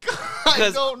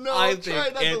 I don't know. I Try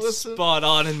think not to it's listen. spot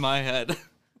on in my head.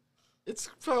 It's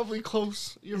probably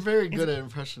close. You're very good at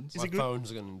impressions. My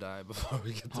phone's gonna die before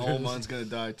we get through Oh, this. mine's gonna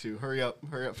die too. Hurry up,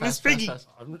 fast, Miss fast, Piggy. fast.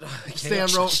 I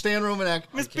can't. Stan Romanek.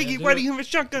 Miss can't Piggy, do why it. do you have a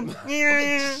shotgun?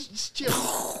 Yeah.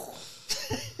 Chill.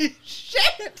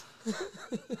 Shit!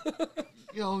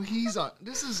 Yo, he's on.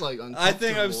 This is like uncomfortable. I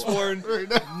think I've sworn right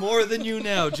now. more than you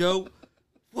now, Joe.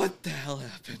 What the hell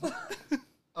happened?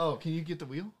 Oh, can you get the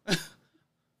wheel?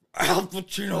 Al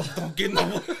Pacino, don't get in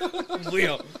the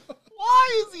wheel.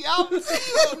 Why is he Al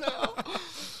Pacino now?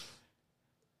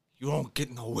 You don't get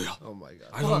in the wheel. Oh my god.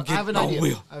 I Hold don't on, I get have in an the idea.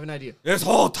 wheel. I have an idea. This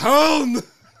whole town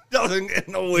doesn't get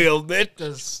in the wheel, bitch.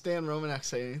 Does Stan Romanek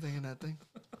say anything in that thing?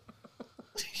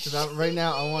 Because right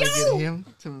now I want to get him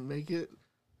to make it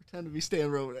pretend to be Stan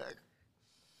Romanek.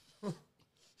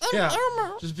 Yeah.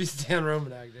 Just be Stan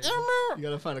Romanek, dude. You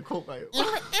gotta find a quote by it.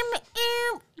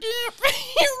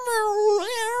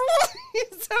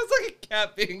 It sounds like a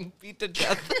cat being beat to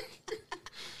death.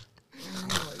 Oh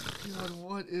my god,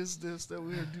 what is this that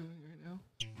we are doing right now?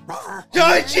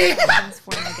 Georgie!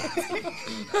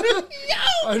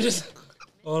 I'm just.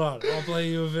 Hold on. I'll play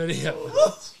you a video.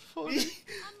 That's funny.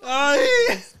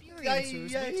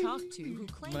 Experiencers we talked to who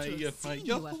claim to have seen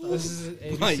UFOs. This is an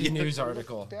ABC News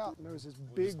article.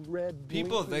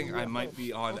 People think I might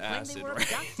be on Or claim acid they were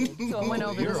right abducted, so went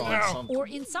over You're the on stage. something. Or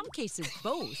in some cases,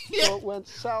 both. So it went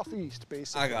southeast,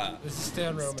 basically. I got it. This is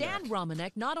Stan Romanek. Stan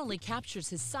Romanek not only captures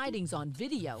his sightings on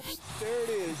video, There it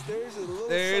is. There's a little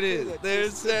There it is. something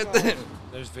There's that that thing.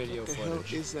 There's video What the hell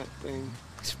footage. is that thing?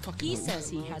 he says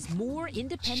he has more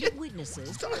independent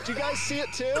witnesses. Did you guys see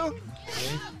it too?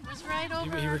 Was right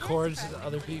over He records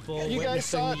other people. You guys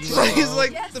saw it witnessing too? UFO. He's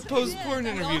like the post-porn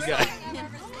interview guy.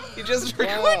 He just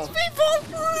records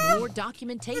people. more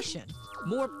documentation,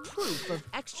 more proof of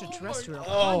extraterrestrial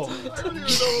Oh.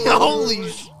 contact. Holy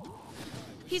sh...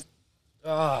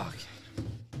 Oh,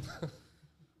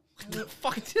 What the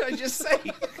fuck did I just say?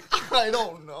 I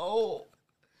don't know.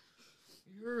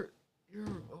 You're.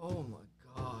 Oh my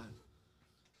god.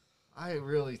 I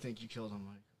really think you killed him,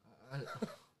 Mike.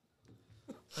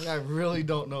 I really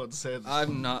don't know what to say. At this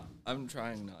point. I'm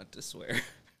trying not to swear.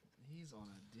 He's on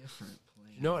a different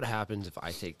plane. you know what happens if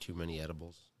I take too many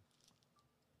edibles?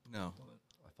 No.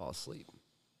 I fall asleep.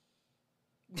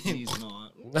 He's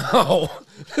not. No,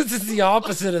 this is the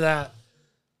opposite of that.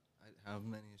 How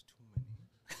many is too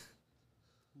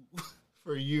many?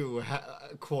 For you,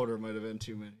 a quarter might have been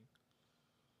too many.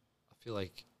 I feel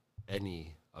like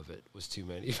any of it was too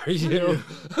many for you.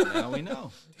 Now we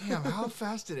know. Damn, how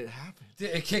fast did it happen?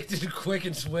 It kicked in quick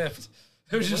and swift.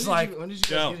 It was just When like did when did you guys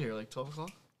Joe. get here? Like 12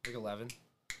 o'clock? like 11.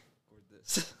 Record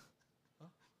this.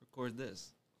 Record this.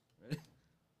 Ready?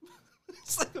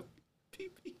 It's like a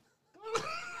pee-pee.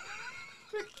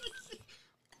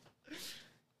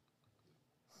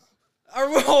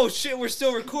 Oh shit, we're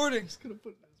still recording. He's gonna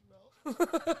put it in his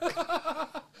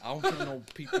mouth. I don't put no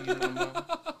pee-pee in my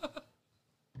mouth.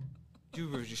 You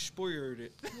were just spoiled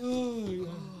it.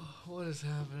 What is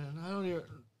happening? I don't even.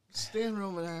 Stan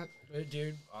Romanek. Hey,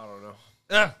 dude, I don't know.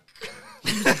 Ah.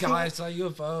 The guy saw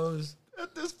UFOs.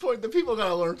 At this point, the people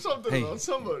gotta learn something Hey. about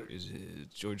somebody. Is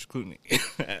it George Clooney?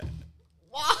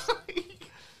 Why?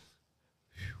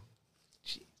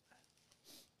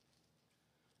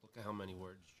 Look at how many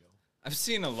words, Joe, I've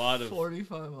seen a lot of.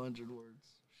 4,500 words.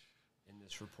 in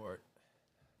this report.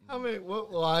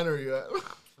 What line are you at?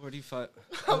 45.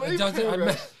 How many It doesn't.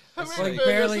 paragraphs? How It's many like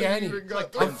barely paragraphs any. have you even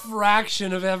got A through?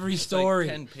 fraction of every It's story.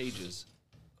 like 10 pages.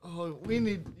 Oh,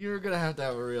 you're gonna have to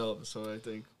have a real episode, I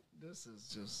think. This is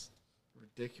just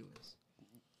ridiculous.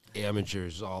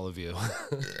 Amateurs, all of you.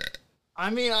 I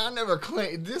mean, I never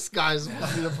claimed this guy's supposed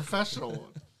to be the professional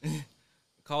one.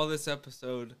 Call this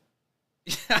episode.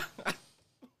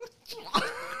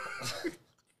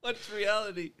 What's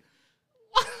reality?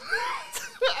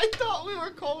 I thought we were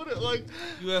calling it like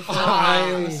UFO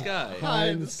high in the sky. High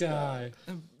in the sky.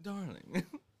 Darling.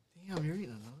 Damn, you're eating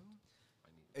another one?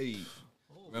 Hey,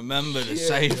 remember to Shit,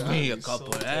 save I'd me a be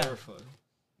couple so of that. terrified.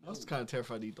 I was kind of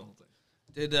terrified to eat the whole thing.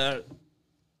 Did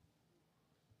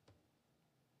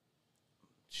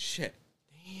shit.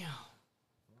 Damn.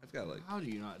 I've got like How do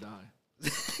you not die?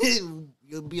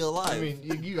 you'll be alive. I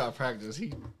mean, you got practice.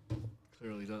 He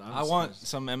clearly doesn't. I want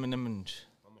some M&M and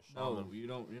No, you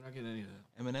don't. You're not getting any of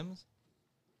that. M&Ms.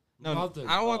 No, Nothing.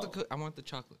 I don't want I want the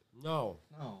chocolate. No.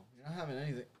 No, you're not having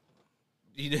anything.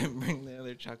 You didn't bring the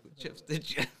other chocolate chips, did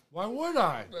you? Why would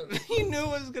I? You knew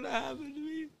what was gonna happen to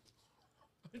me.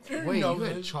 I didn't Wait, know you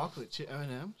had this. chocolate chip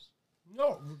M&Ms?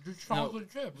 No, just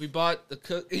chocolate chips. We bought the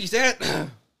cookies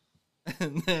and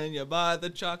then you buy the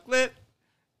chocolate.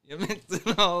 You mix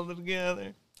it all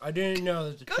together. I didn't know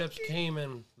that the chips came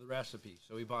in the recipe,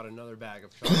 so we bought another bag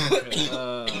of chocolate chips.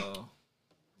 Oh.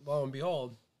 Lo and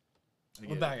behold, I a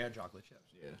get bag of chocolate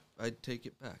chips. Yeah. I'd take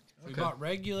it back. We bought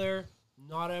regular,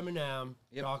 not M&M,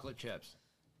 Yep. chocolate chips.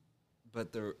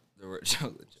 But there were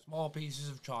chocolate chips. Small pieces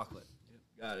of chocolate.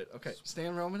 Got it. Okay.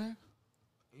 Stan Romanek?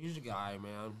 He's a guy,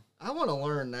 man. I want to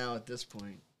learn now at this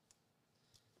point.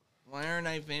 Why aren't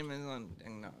I famous on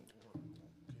Ding Dong? Because you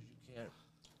can't.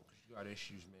 Because you got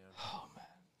issues, man. Oh man.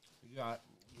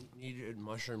 You needed a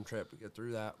mushroom trip to get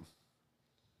through that.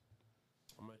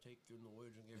 I'm gonna take you in the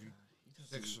woods and give you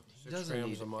six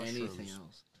grams of mushrooms. Anything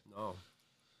else. No,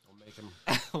 I'll make him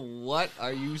What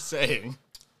are you saying?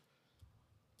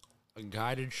 a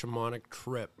guided shamanic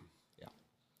trip. Yeah.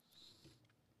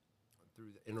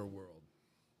 Through the inner world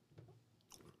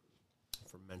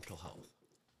for mental health.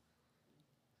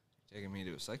 Taking me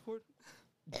to a psych ward?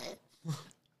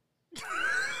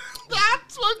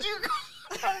 That's what you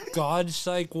God's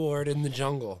psych ward in the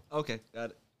jungle. Okay, got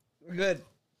it. We're good.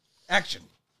 Action.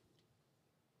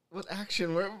 What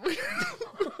action? We've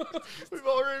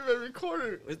already been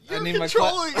recording. I You're need my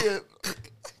controlling it.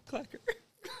 Clacker.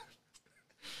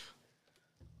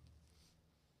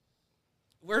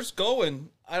 Where's going?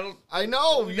 I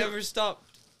know. We never stop.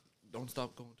 Don't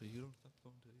stop going till you don't stop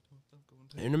going till you don't stop going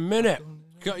till In a minute.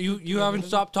 You haven't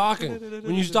stopped talking.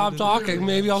 When you stop talking,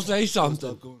 maybe I'll say something.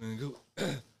 stop going and go.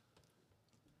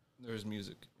 There's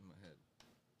music in my head.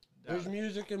 There's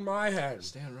music in my head.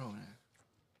 Stan Romanek.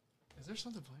 Is there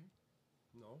something playing?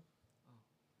 No.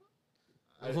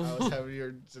 I was having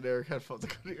your generic headphones. I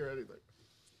couldn't hear anything.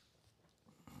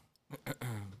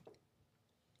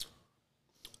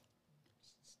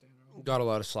 Got a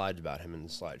lot of slides about him in the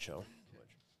slideshow.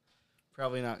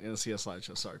 Probably not going to see a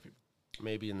slideshow. Sorry, people.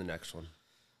 Maybe in the next one.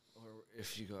 Or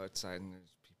if you go outside and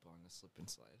there's people on the slip and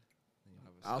slide. Then you'll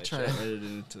have a I'll try slideshow. to edit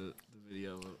it into the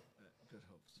video. Good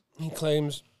hopes. He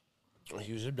claims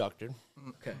he was abducted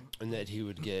Okay. and that he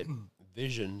would get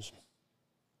visions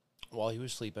while he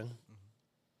was sleeping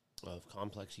of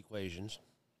complex equations.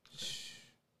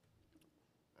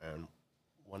 And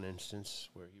one instance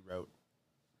where he wrote,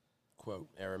 quote,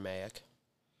 Aramaic.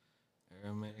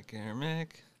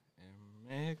 Aramaic.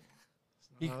 That's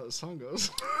not how the song goes.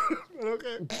 But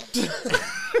okay.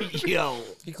 Yo.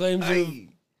 He claims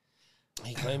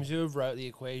to have wrote the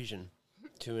equation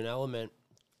to an element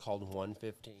called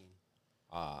 115,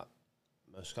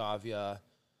 Moscovia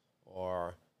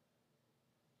or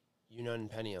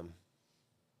Ununpenium.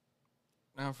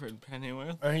 Alfred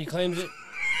Pennyworth. And he claims it.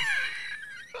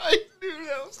 I knew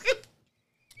that was good.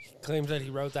 He claims that he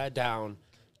wrote that down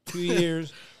 2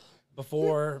 years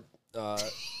before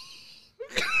it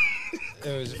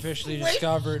was officially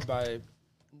discovered by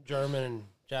German and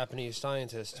Japanese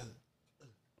scientists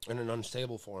in an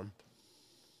unstable form.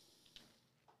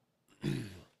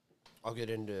 I'll get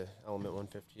into element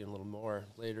 150 a little more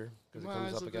later because it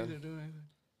comes up again.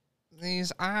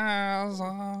 These eyes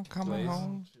are coming Please.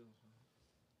 home.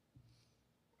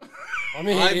 I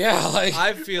mean, like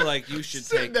I feel like you should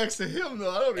Sit take next to him,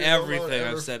 though. I don't even know everything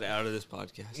ever. I've said out of this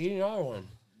podcast. eat another one.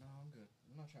 No, I'm good.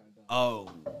 I'm not trying to die.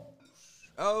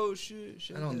 Oh, shit.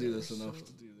 I don't do this enough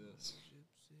to do this.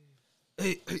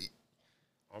 Hey. This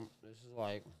is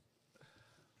like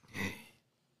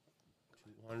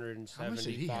How much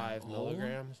did he 275 have?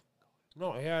 milligrams.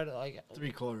 No, he had like 3/4,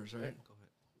 right? Go ahead.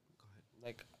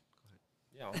 like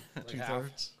you know, like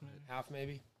Two-thirds. half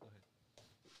maybe.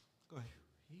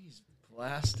 He's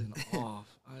blasting off.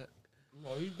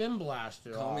 Well, you've been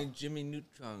blasted Call off. me Jimmy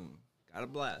Neutron. Got a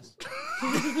blast.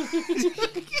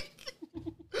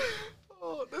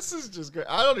 Oh, this is just great.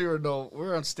 I don't even know.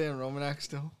 We're on Stan Romanek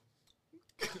still.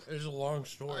 It's a long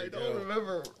story. I don't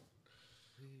remember.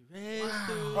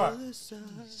 Wow.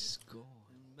 He's gone.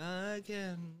 My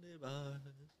candy bar.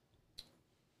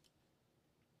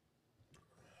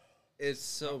 It's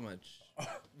so much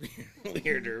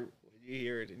weirder when you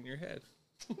hear it in your head.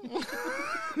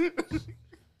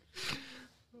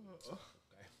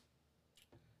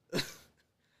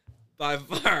 By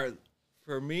far,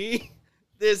 for me,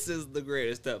 this is the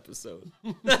greatest episode.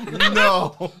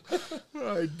 No,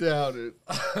 I doubt it.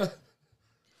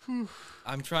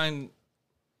 I'm trying.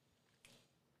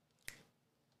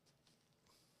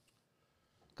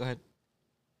 Go ahead.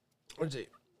 Let's see.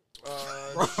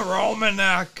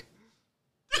 Romanek.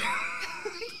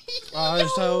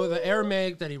 So the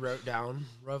Aramaic that he wrote down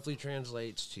roughly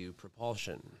translates to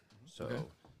propulsion. So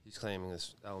he's claiming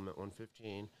this element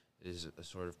 115 is a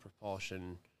sort of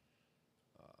propulsion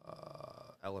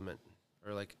element,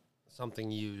 or like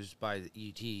something used by the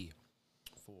ET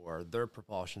for their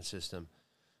propulsion system,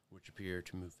 which appear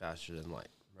to move faster than light,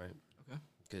 right? Okay.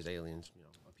 Because aliens, you know,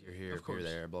 appear here, Of appear course.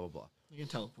 there, blah, blah, blah. You can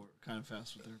teleport kind of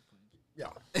fast with their planes.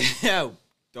 Yeah. Yeah,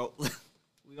 don't.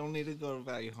 We don't need to go to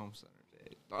Value Home Center,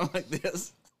 Jay. Not like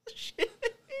this. Shit.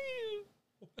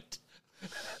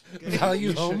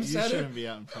 Value Home You Center? shouldn't be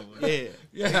out in public.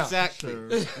 Yeah. Exactly.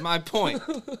 Sure. My point.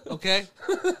 Okay.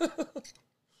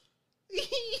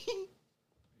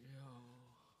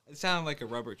 It sounded like a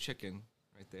rubber chicken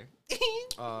right there.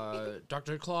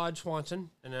 Dr. Claude Swanson,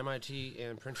 an MIT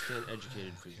and Princeton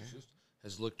educated physicist,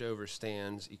 has looked over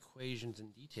Stan's equations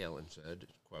in detail and said,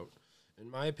 quote, "In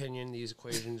my opinion, these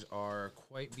equations are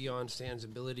quite beyond Stan's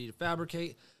ability to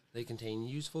fabricate. They contain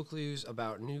useful clues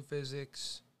about new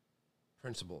physics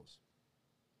principles."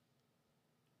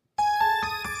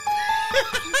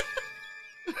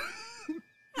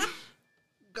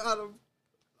 Got him.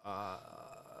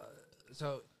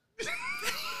 So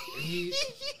he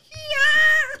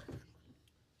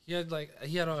had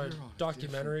a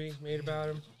documentary made about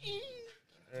him,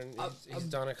 and he's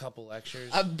done a couple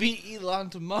lectures. I beat Elon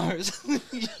to Mars.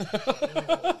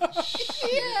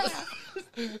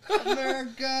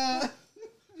 America.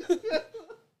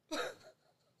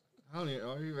 I don't even,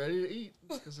 are you ready to eat?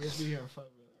 Because we'll be here in 5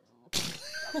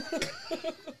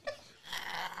 minutes.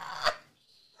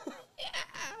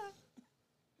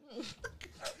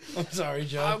 I'm sorry,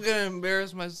 Joe. I'm gonna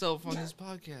embarrass myself on this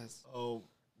podcast. Oh,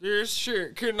 This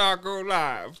shit cannot go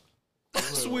live,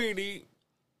 sweetie.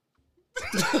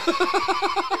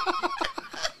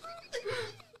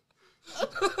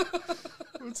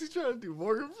 what's he trying to do?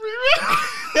 Morgan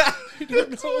Freeman?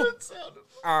 That's what it sounded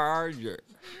like. Yeah,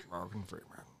 Morgan Freeman.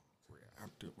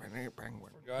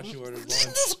 Gosh, you ordered one. The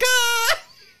sky.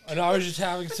 And I was just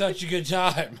having such a good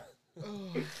time.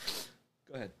 Go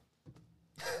ahead.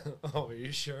 Oh, are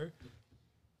you sure?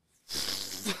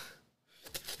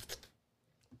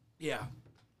 Yeah,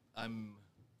 I'm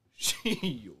sure.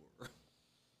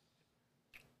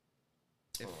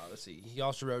 Let's see. He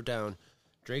also wrote down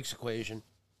Drake's equation,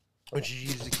 which is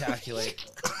used to calculate.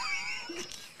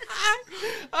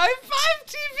 High five,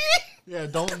 TV. Yeah,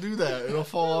 don't do that. It'll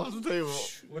fall off the table.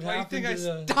 What Why do you happened think I to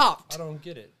the- stopped? I don't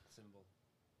get it. Symbol.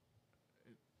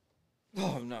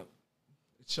 Oh no.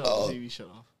 It shut off. The TV shut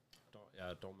off.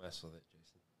 Don't mess with it,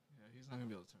 Jason. Yeah, he's not going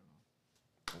to be able to turn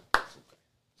it on.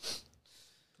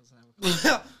 Doesn't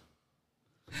have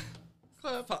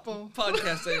a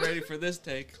Podcast ain't ready for this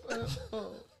take.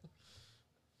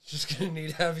 Just gonna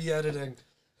need heavy editing.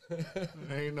 There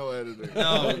ain't no editing.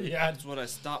 No, Yeah. that's what I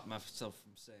stopped myself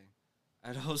from saying. I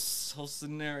had a whole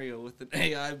scenario with an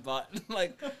AI bot,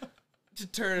 like, to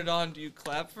turn it on. Do you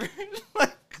clap for it?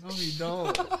 Like, No, you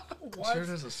don't. I'm sure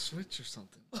there's a switch or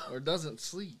something. Or it doesn't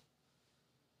sleep.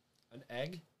 An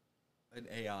egg? an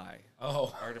AI.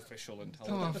 Oh. Artificial Come on,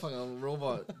 intelligence. fucking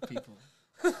robot people.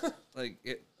 Like,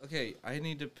 it, okay, I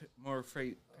need to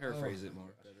paraphrase it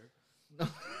more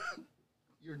better.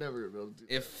 You're never gonna be able to do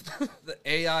If the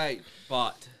AI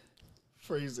bot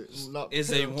phrase it. Not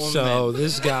is a woman. So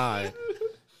this guy,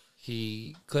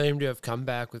 he claimed to have come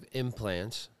back with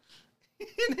implants.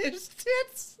 In his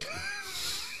tits.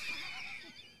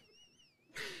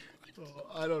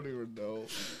 I don't even know.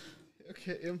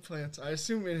 Okay, implants. I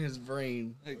assume in his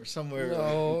brain or somewhere.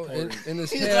 No, important. in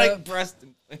his He's hip, like breast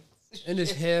implants. in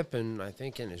his hip, and I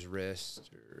think in his wrist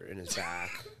or in his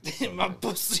back. In my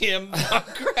pussy and my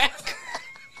crack.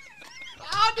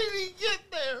 Oh, How did he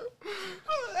get there?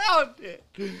 How did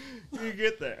he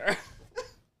get there?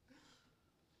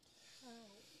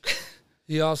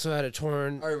 He also had a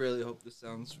torn I really hope this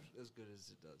sounds as good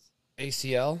as it does.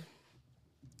 ACL,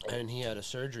 and he had a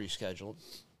surgery scheduled.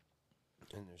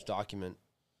 And there's document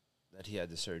that he had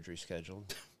the surgery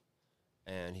scheduled.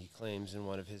 And he claims in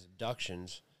one of his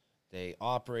abductions, they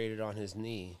operated on his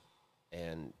knee,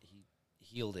 and he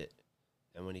healed it.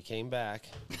 And when he came back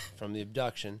from the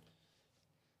abduction,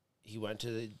 he went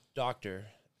to the doctor,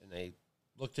 and they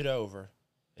looked it over,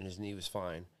 and his knee was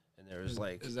fine. And there was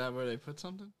like... Is that where they put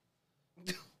something?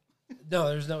 No,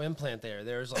 there's no implant there.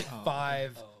 There's like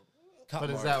 5 cut But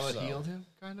is marks, that what so- healed him,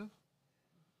 kind of?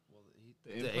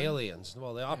 The implant? aliens.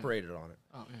 Well, they operated on it.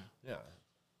 Oh, yeah.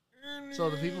 Yeah. So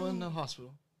the people in the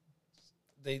hospital.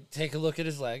 They take a look at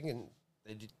his leg, and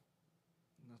they Nothing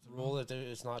rule wrong. that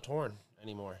it's not torn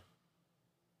anymore.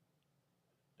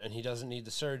 And he doesn't need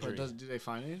the surgery. But do they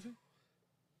find anything?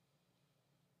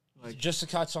 Like, just the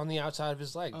cuts on the outside of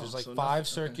his leg. Oh, There's like so 5 nothing- okay.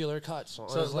 circular cuts on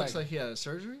so his it looks leg. like he had a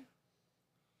surgery?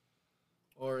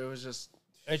 Or it was just...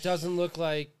 It doesn't look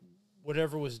like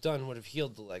whatever was done would have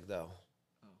healed the leg, though.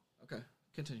 Oh, okay.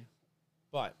 Continue.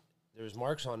 But there was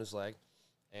marks on his leg,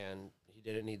 and he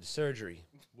didn't need the surgery,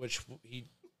 which he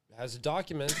has a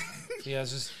document. He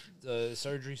has the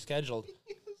surgery scheduled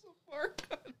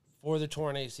for the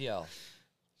torn ACL.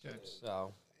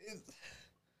 So,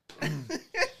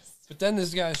 but then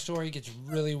this guy's story gets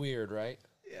really weird, right?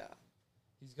 Yeah.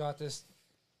 He's got this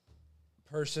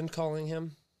person calling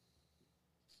him.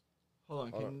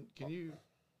 Hold on. Can you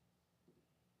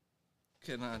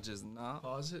Can I just not?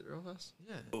 pause it real fast?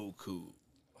 Yeah. Oh, cool.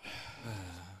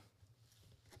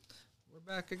 We're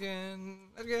back again.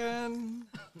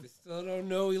 We still don't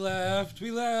know we left.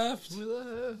 We left.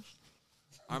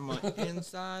 I'm an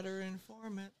insider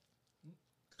informant.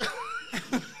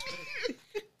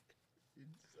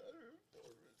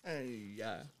 Hey,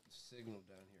 yeah. The signal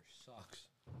down here sucks.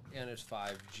 And it's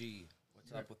 5G.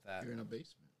 What's up with that? You're in a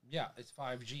basement. Yeah, it's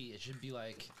 5G. It should be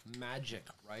like magic,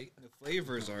 right? The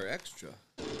flavors are extra.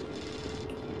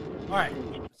 All right.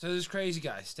 So this crazy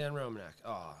guy, Stan Romanek.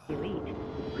 Oh. Delete.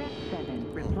 Press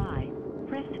 7. Reply.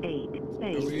 Press 8.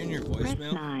 Space. Are we in your Press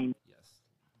voicemail? 9. Yes.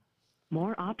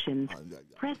 More options.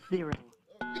 Press 0.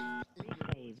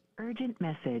 Resave. Urgent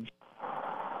message.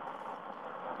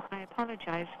 I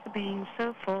apologize for being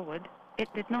so forward. It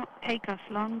did not take us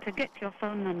long to get your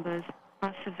phone numbers.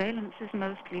 Our surveillance is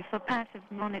mostly for passive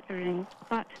monitoring,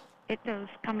 but it does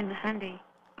come in handy.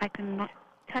 I cannot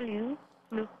tell you,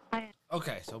 Luke.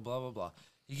 Okay, so blah, blah, blah.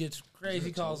 He gets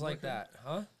crazy calls like that,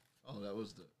 huh? Oh, that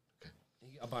was the...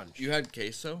 Okay. A bunch. You had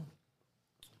queso?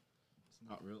 It's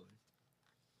not really.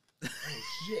 Oh,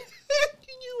 shit.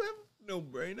 Can you have no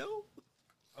braino?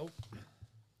 Oh.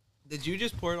 Did you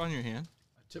just pour it on your hand?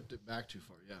 I tipped it back too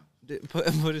far, yeah.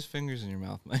 Put his fingers in your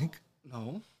mouth, Mike.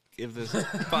 No. Give this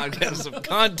podcast some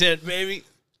content, baby.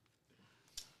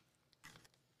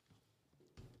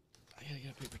 I gotta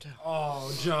get a paper towel.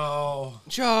 Oh, Joe.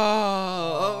 Joe.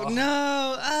 Oh,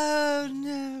 no. Oh,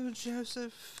 no,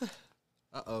 Joseph.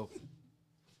 Uh-oh.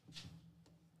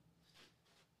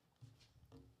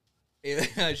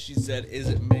 She said, is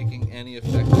it making any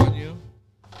effect on you?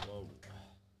 Whoa.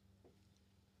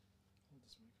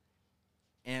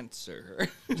 Answer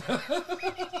her.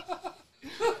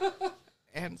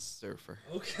 Answer for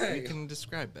her. Okay. You can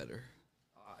describe better.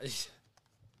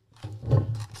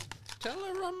 Tell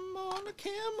her I'm on a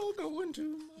camel going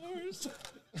to Mars.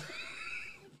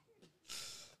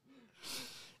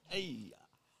 Hey.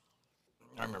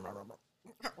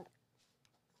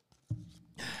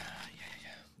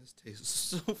 This tastes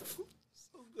so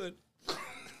good.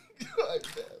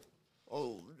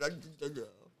 Oh,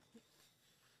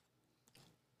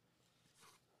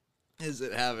 is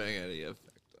it having any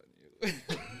effect on you?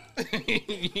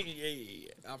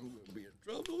 I'm gonna be in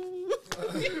trouble.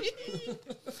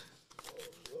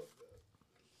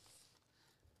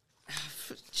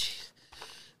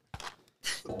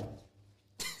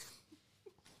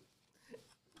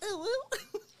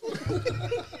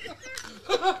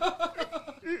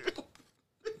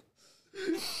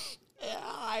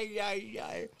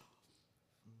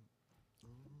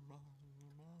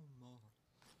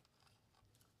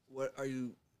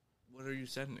 What are you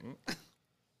sending?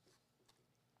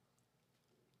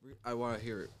 I want to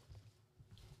hear it.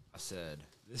 I said,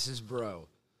 this is bro.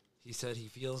 He said he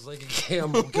feels like a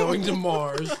camel going to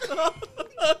Mars.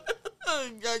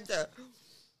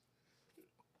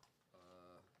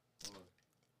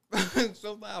 It's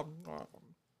so loud. I'm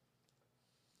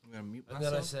gonna mute And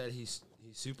myself. then I said he's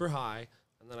super high.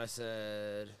 And then I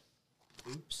said,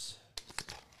 oops.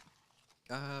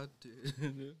 I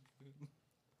did.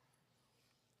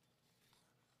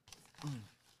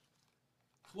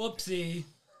 Whoopsie.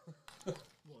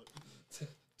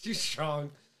 Too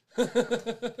strong.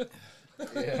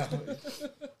 Yeah.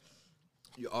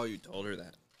 You told her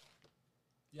that.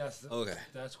 Yes. Okay.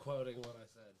 That's quoting what I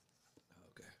said.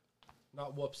 Okay.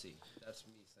 Not whoopsie. That's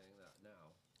me saying that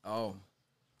now. Oh.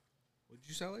 What'd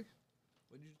you say? What'd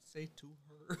you say to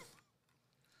her?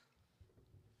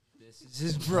 This is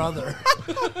his brother.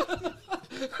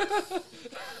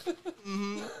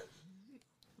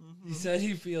 He said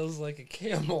he feels like a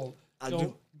camel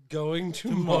going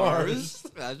to Mars.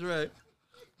 That's right.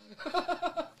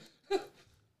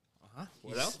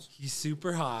 What else? He's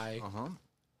super high.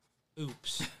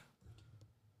 Oops.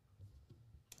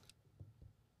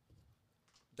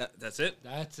 That's it?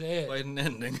 That's it. Quite an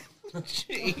ending.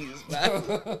 Jeez,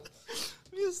 man.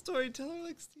 Be a storyteller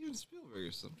like Steven Spielberg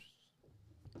or something.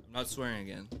 I'm not swearing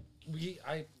again.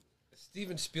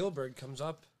 Steven Spielberg comes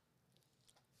up,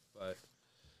 but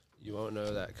you won't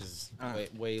know that because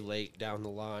way late down the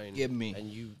line. Give me. And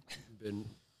you've been.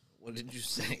 What did you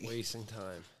say? Wasting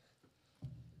time.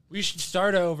 We should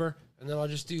start over, and then I'll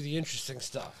just do the interesting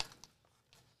stuff.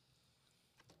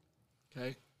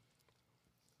 Okay.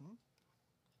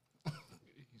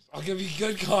 I'll give you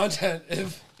good content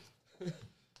if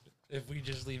we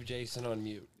just leave Jason on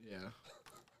mute. Yeah.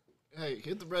 Hey,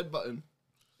 hit the red button.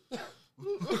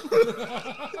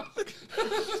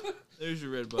 There's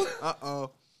your red button.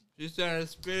 Uh-oh. She started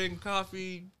spitting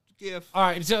coffee gif. All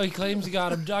right, so he claims he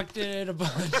got abducted a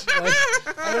bunch.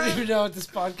 I don't even know what this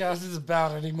podcast is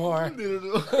about anymore.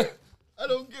 I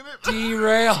don't get it.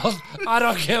 Derailed. I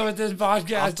don't get what this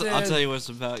podcast is. I'll tell you what's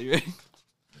about. You ready?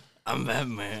 I'm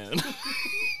Batman.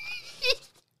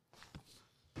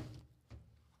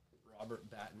 Robert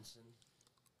Pattinson.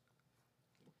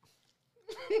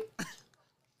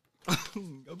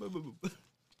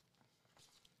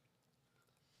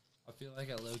 I feel like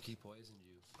I low-key poisoned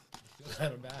you. I feel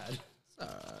kind of bad.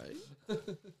 Sorry.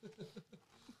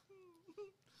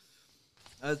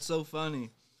 That's so funny.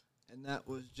 And that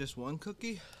was just one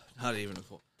cookie? Not even a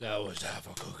full. That was half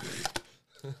a cookie.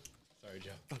 Sorry,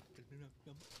 Joe.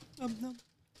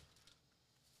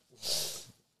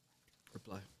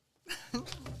 Reply.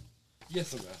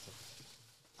 Yes, I'm asking.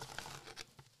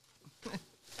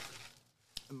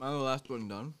 Am I the last one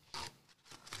done?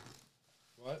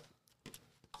 What?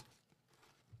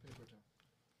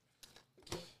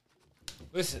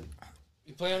 Listen,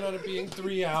 we plan on it being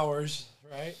 3 hours,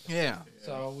 right? Yeah.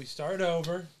 So we start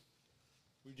over.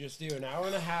 We just do an hour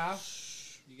and a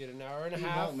half. You get an hour and a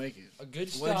half. Won't make it. A good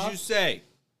stuff. What did you say?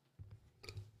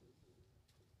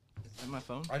 Is that my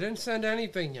phone? I didn't send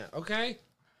anything yet, okay?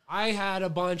 I had a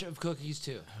bunch of cookies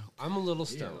too. I'm a little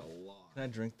stoned. Can I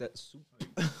drink that soup?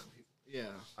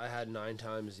 Yeah. I had 9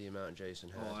 times the amount Jason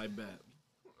had. Oh, I bet.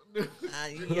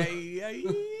 I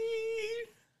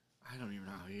don't even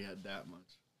know how he had that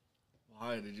much.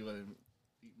 Why did you let him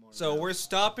eat more? So we're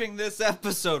stopping this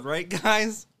episode, right,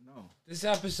 guys? No. This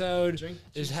episode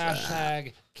is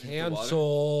hashtag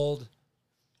canceled.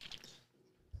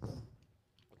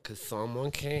 Because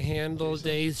someone can't handle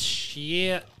today's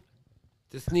shit.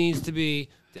 This needs to be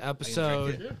the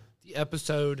episode. The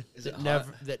episode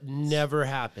that never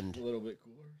happened. A little bit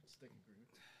cooler.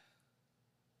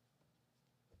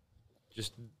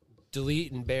 Just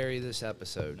delete and bury this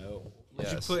episode. No.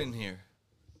 What you put in here?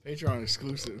 Patreon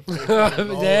exclusive.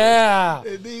 Yeah.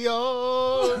 In the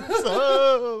arms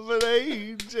of an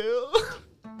angel.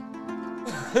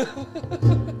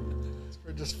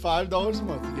 For just $5 a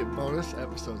month, you get bonus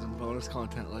episodes and bonus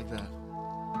content like that.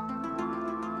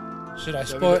 Should I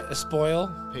spoil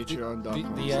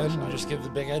Patreon.com. the end and just give the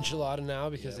big enchilada now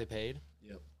because they paid?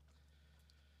 Yep.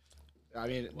 I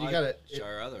mean, you got it.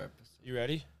 Our other episode. You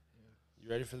ready? You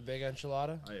ready for the big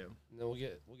enchilada? I am. And then we'll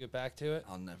get back to it.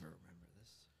 I'll never remember this.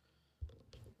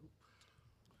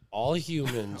 All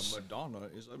humans Madonna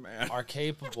is a man. are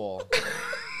capable.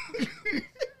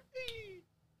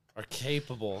 Are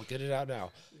capable. Get it out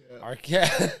now.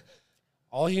 Yeah.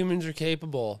 All humans are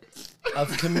capable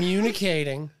of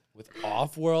communicating with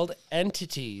off-world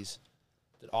entities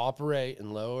that operate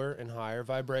in lower and higher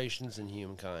vibrations than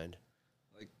humankind.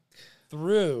 Like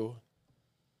through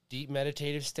deep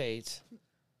meditative states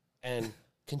and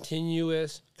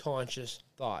continuous conscious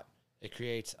thought. It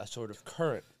creates a sort of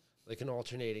current, like an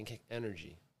alternating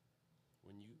energy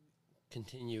when you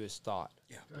continuous thought.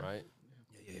 Yeah. Right?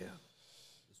 Yeah.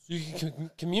 You can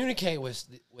communicate with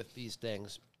these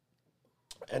things,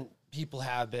 and people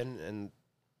have been, and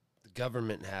the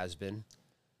government has been,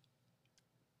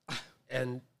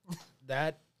 and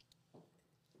that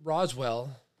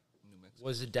Roswell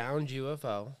was a downed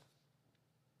UFO.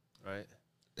 Right.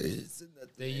 Isn't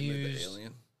that the They name of the used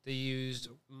alien? they used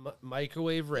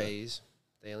microwave rays.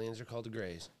 The aliens are called the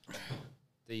Greys.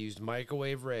 They used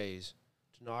microwave rays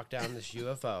to knock down this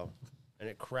UFO, and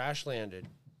it crash landed.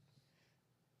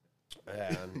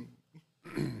 And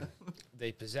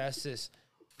they possess this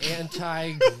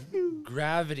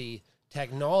anti-gravity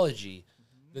technology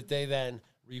that they then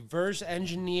reverse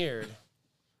engineered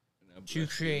to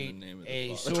create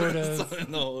a sort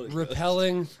of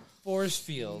repelling force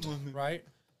field, right?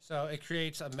 So it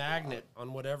creates a magnet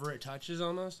on whatever it touches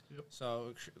on us. Yep.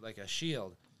 So like a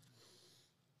shield.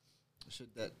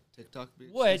 Should that TikTok be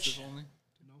Which only?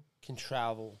 can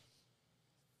travel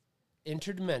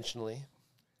interdimensionally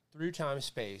through time and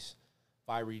space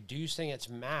by reducing its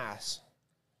mass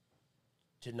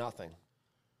to nothing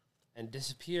and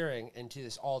disappearing into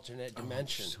this alternate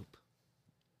dimension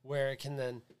where it can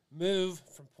then move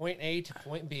from point A to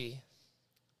point B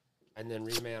and then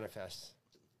remanifest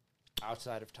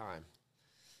outside of time.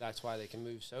 That's why they can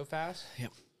move so fast.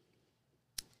 Yep.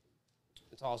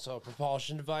 It's also a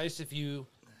propulsion device. If you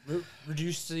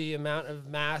reduce the amount of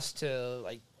mass to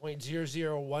like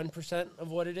 0.001%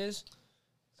 of what it is,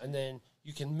 and then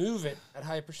you can move it at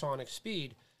hypersonic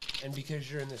speed, and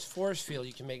because you're in this force field,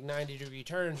 you can make 90-degree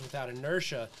turns without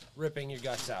inertia ripping your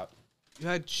guts out. You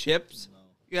had chips?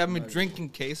 You had me drinking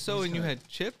queso and you had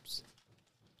chips?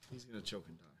 He's going to choke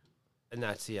and die. And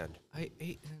that's the end. I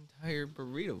ate an entire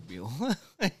burrito meal.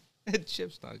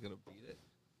 Chips not going to beat it.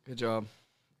 Good job.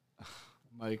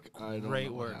 Mike, I don't Great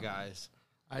know what work, happened. guys.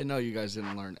 I know you guys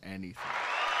didn't learn anything.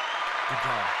 Good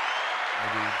job.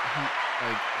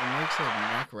 When Mike said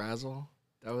Mac Razzle,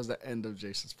 that was the end of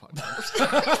Jason's podcast.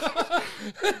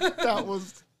 That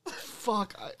was,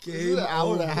 fuck. Is it an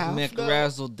hour and a half now?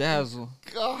 McRazzle dazzle.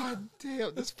 God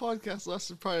damn, this podcast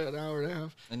lasted probably an hour and a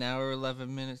half. An hour,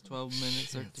 11 minutes, 12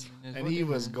 minutes, 13 minutes. And he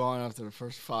was gone after the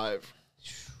first 5.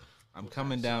 I'm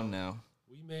coming down now.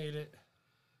 We made it.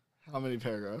 How many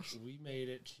paragraphs? We made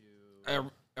it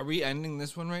to... Are we ending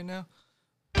this one right now?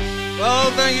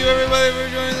 Well, thank you everybody for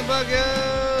joining the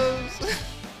podcast.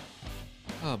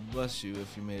 Oh, bless you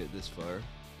if you made it this far.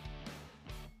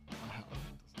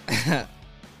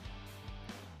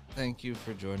 Thank you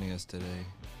for joining us today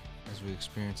as we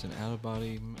experience an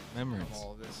out-of-body memories.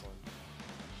 All this one.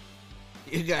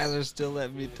 You guys are still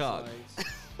letting me talk.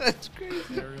 That's crazy.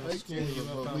 I can't even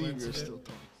believe you're still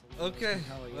talking. Okay,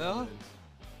 well,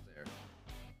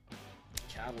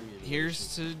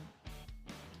 here's to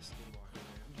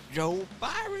Joe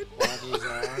Byron. Bobby's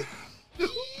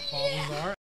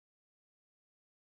are.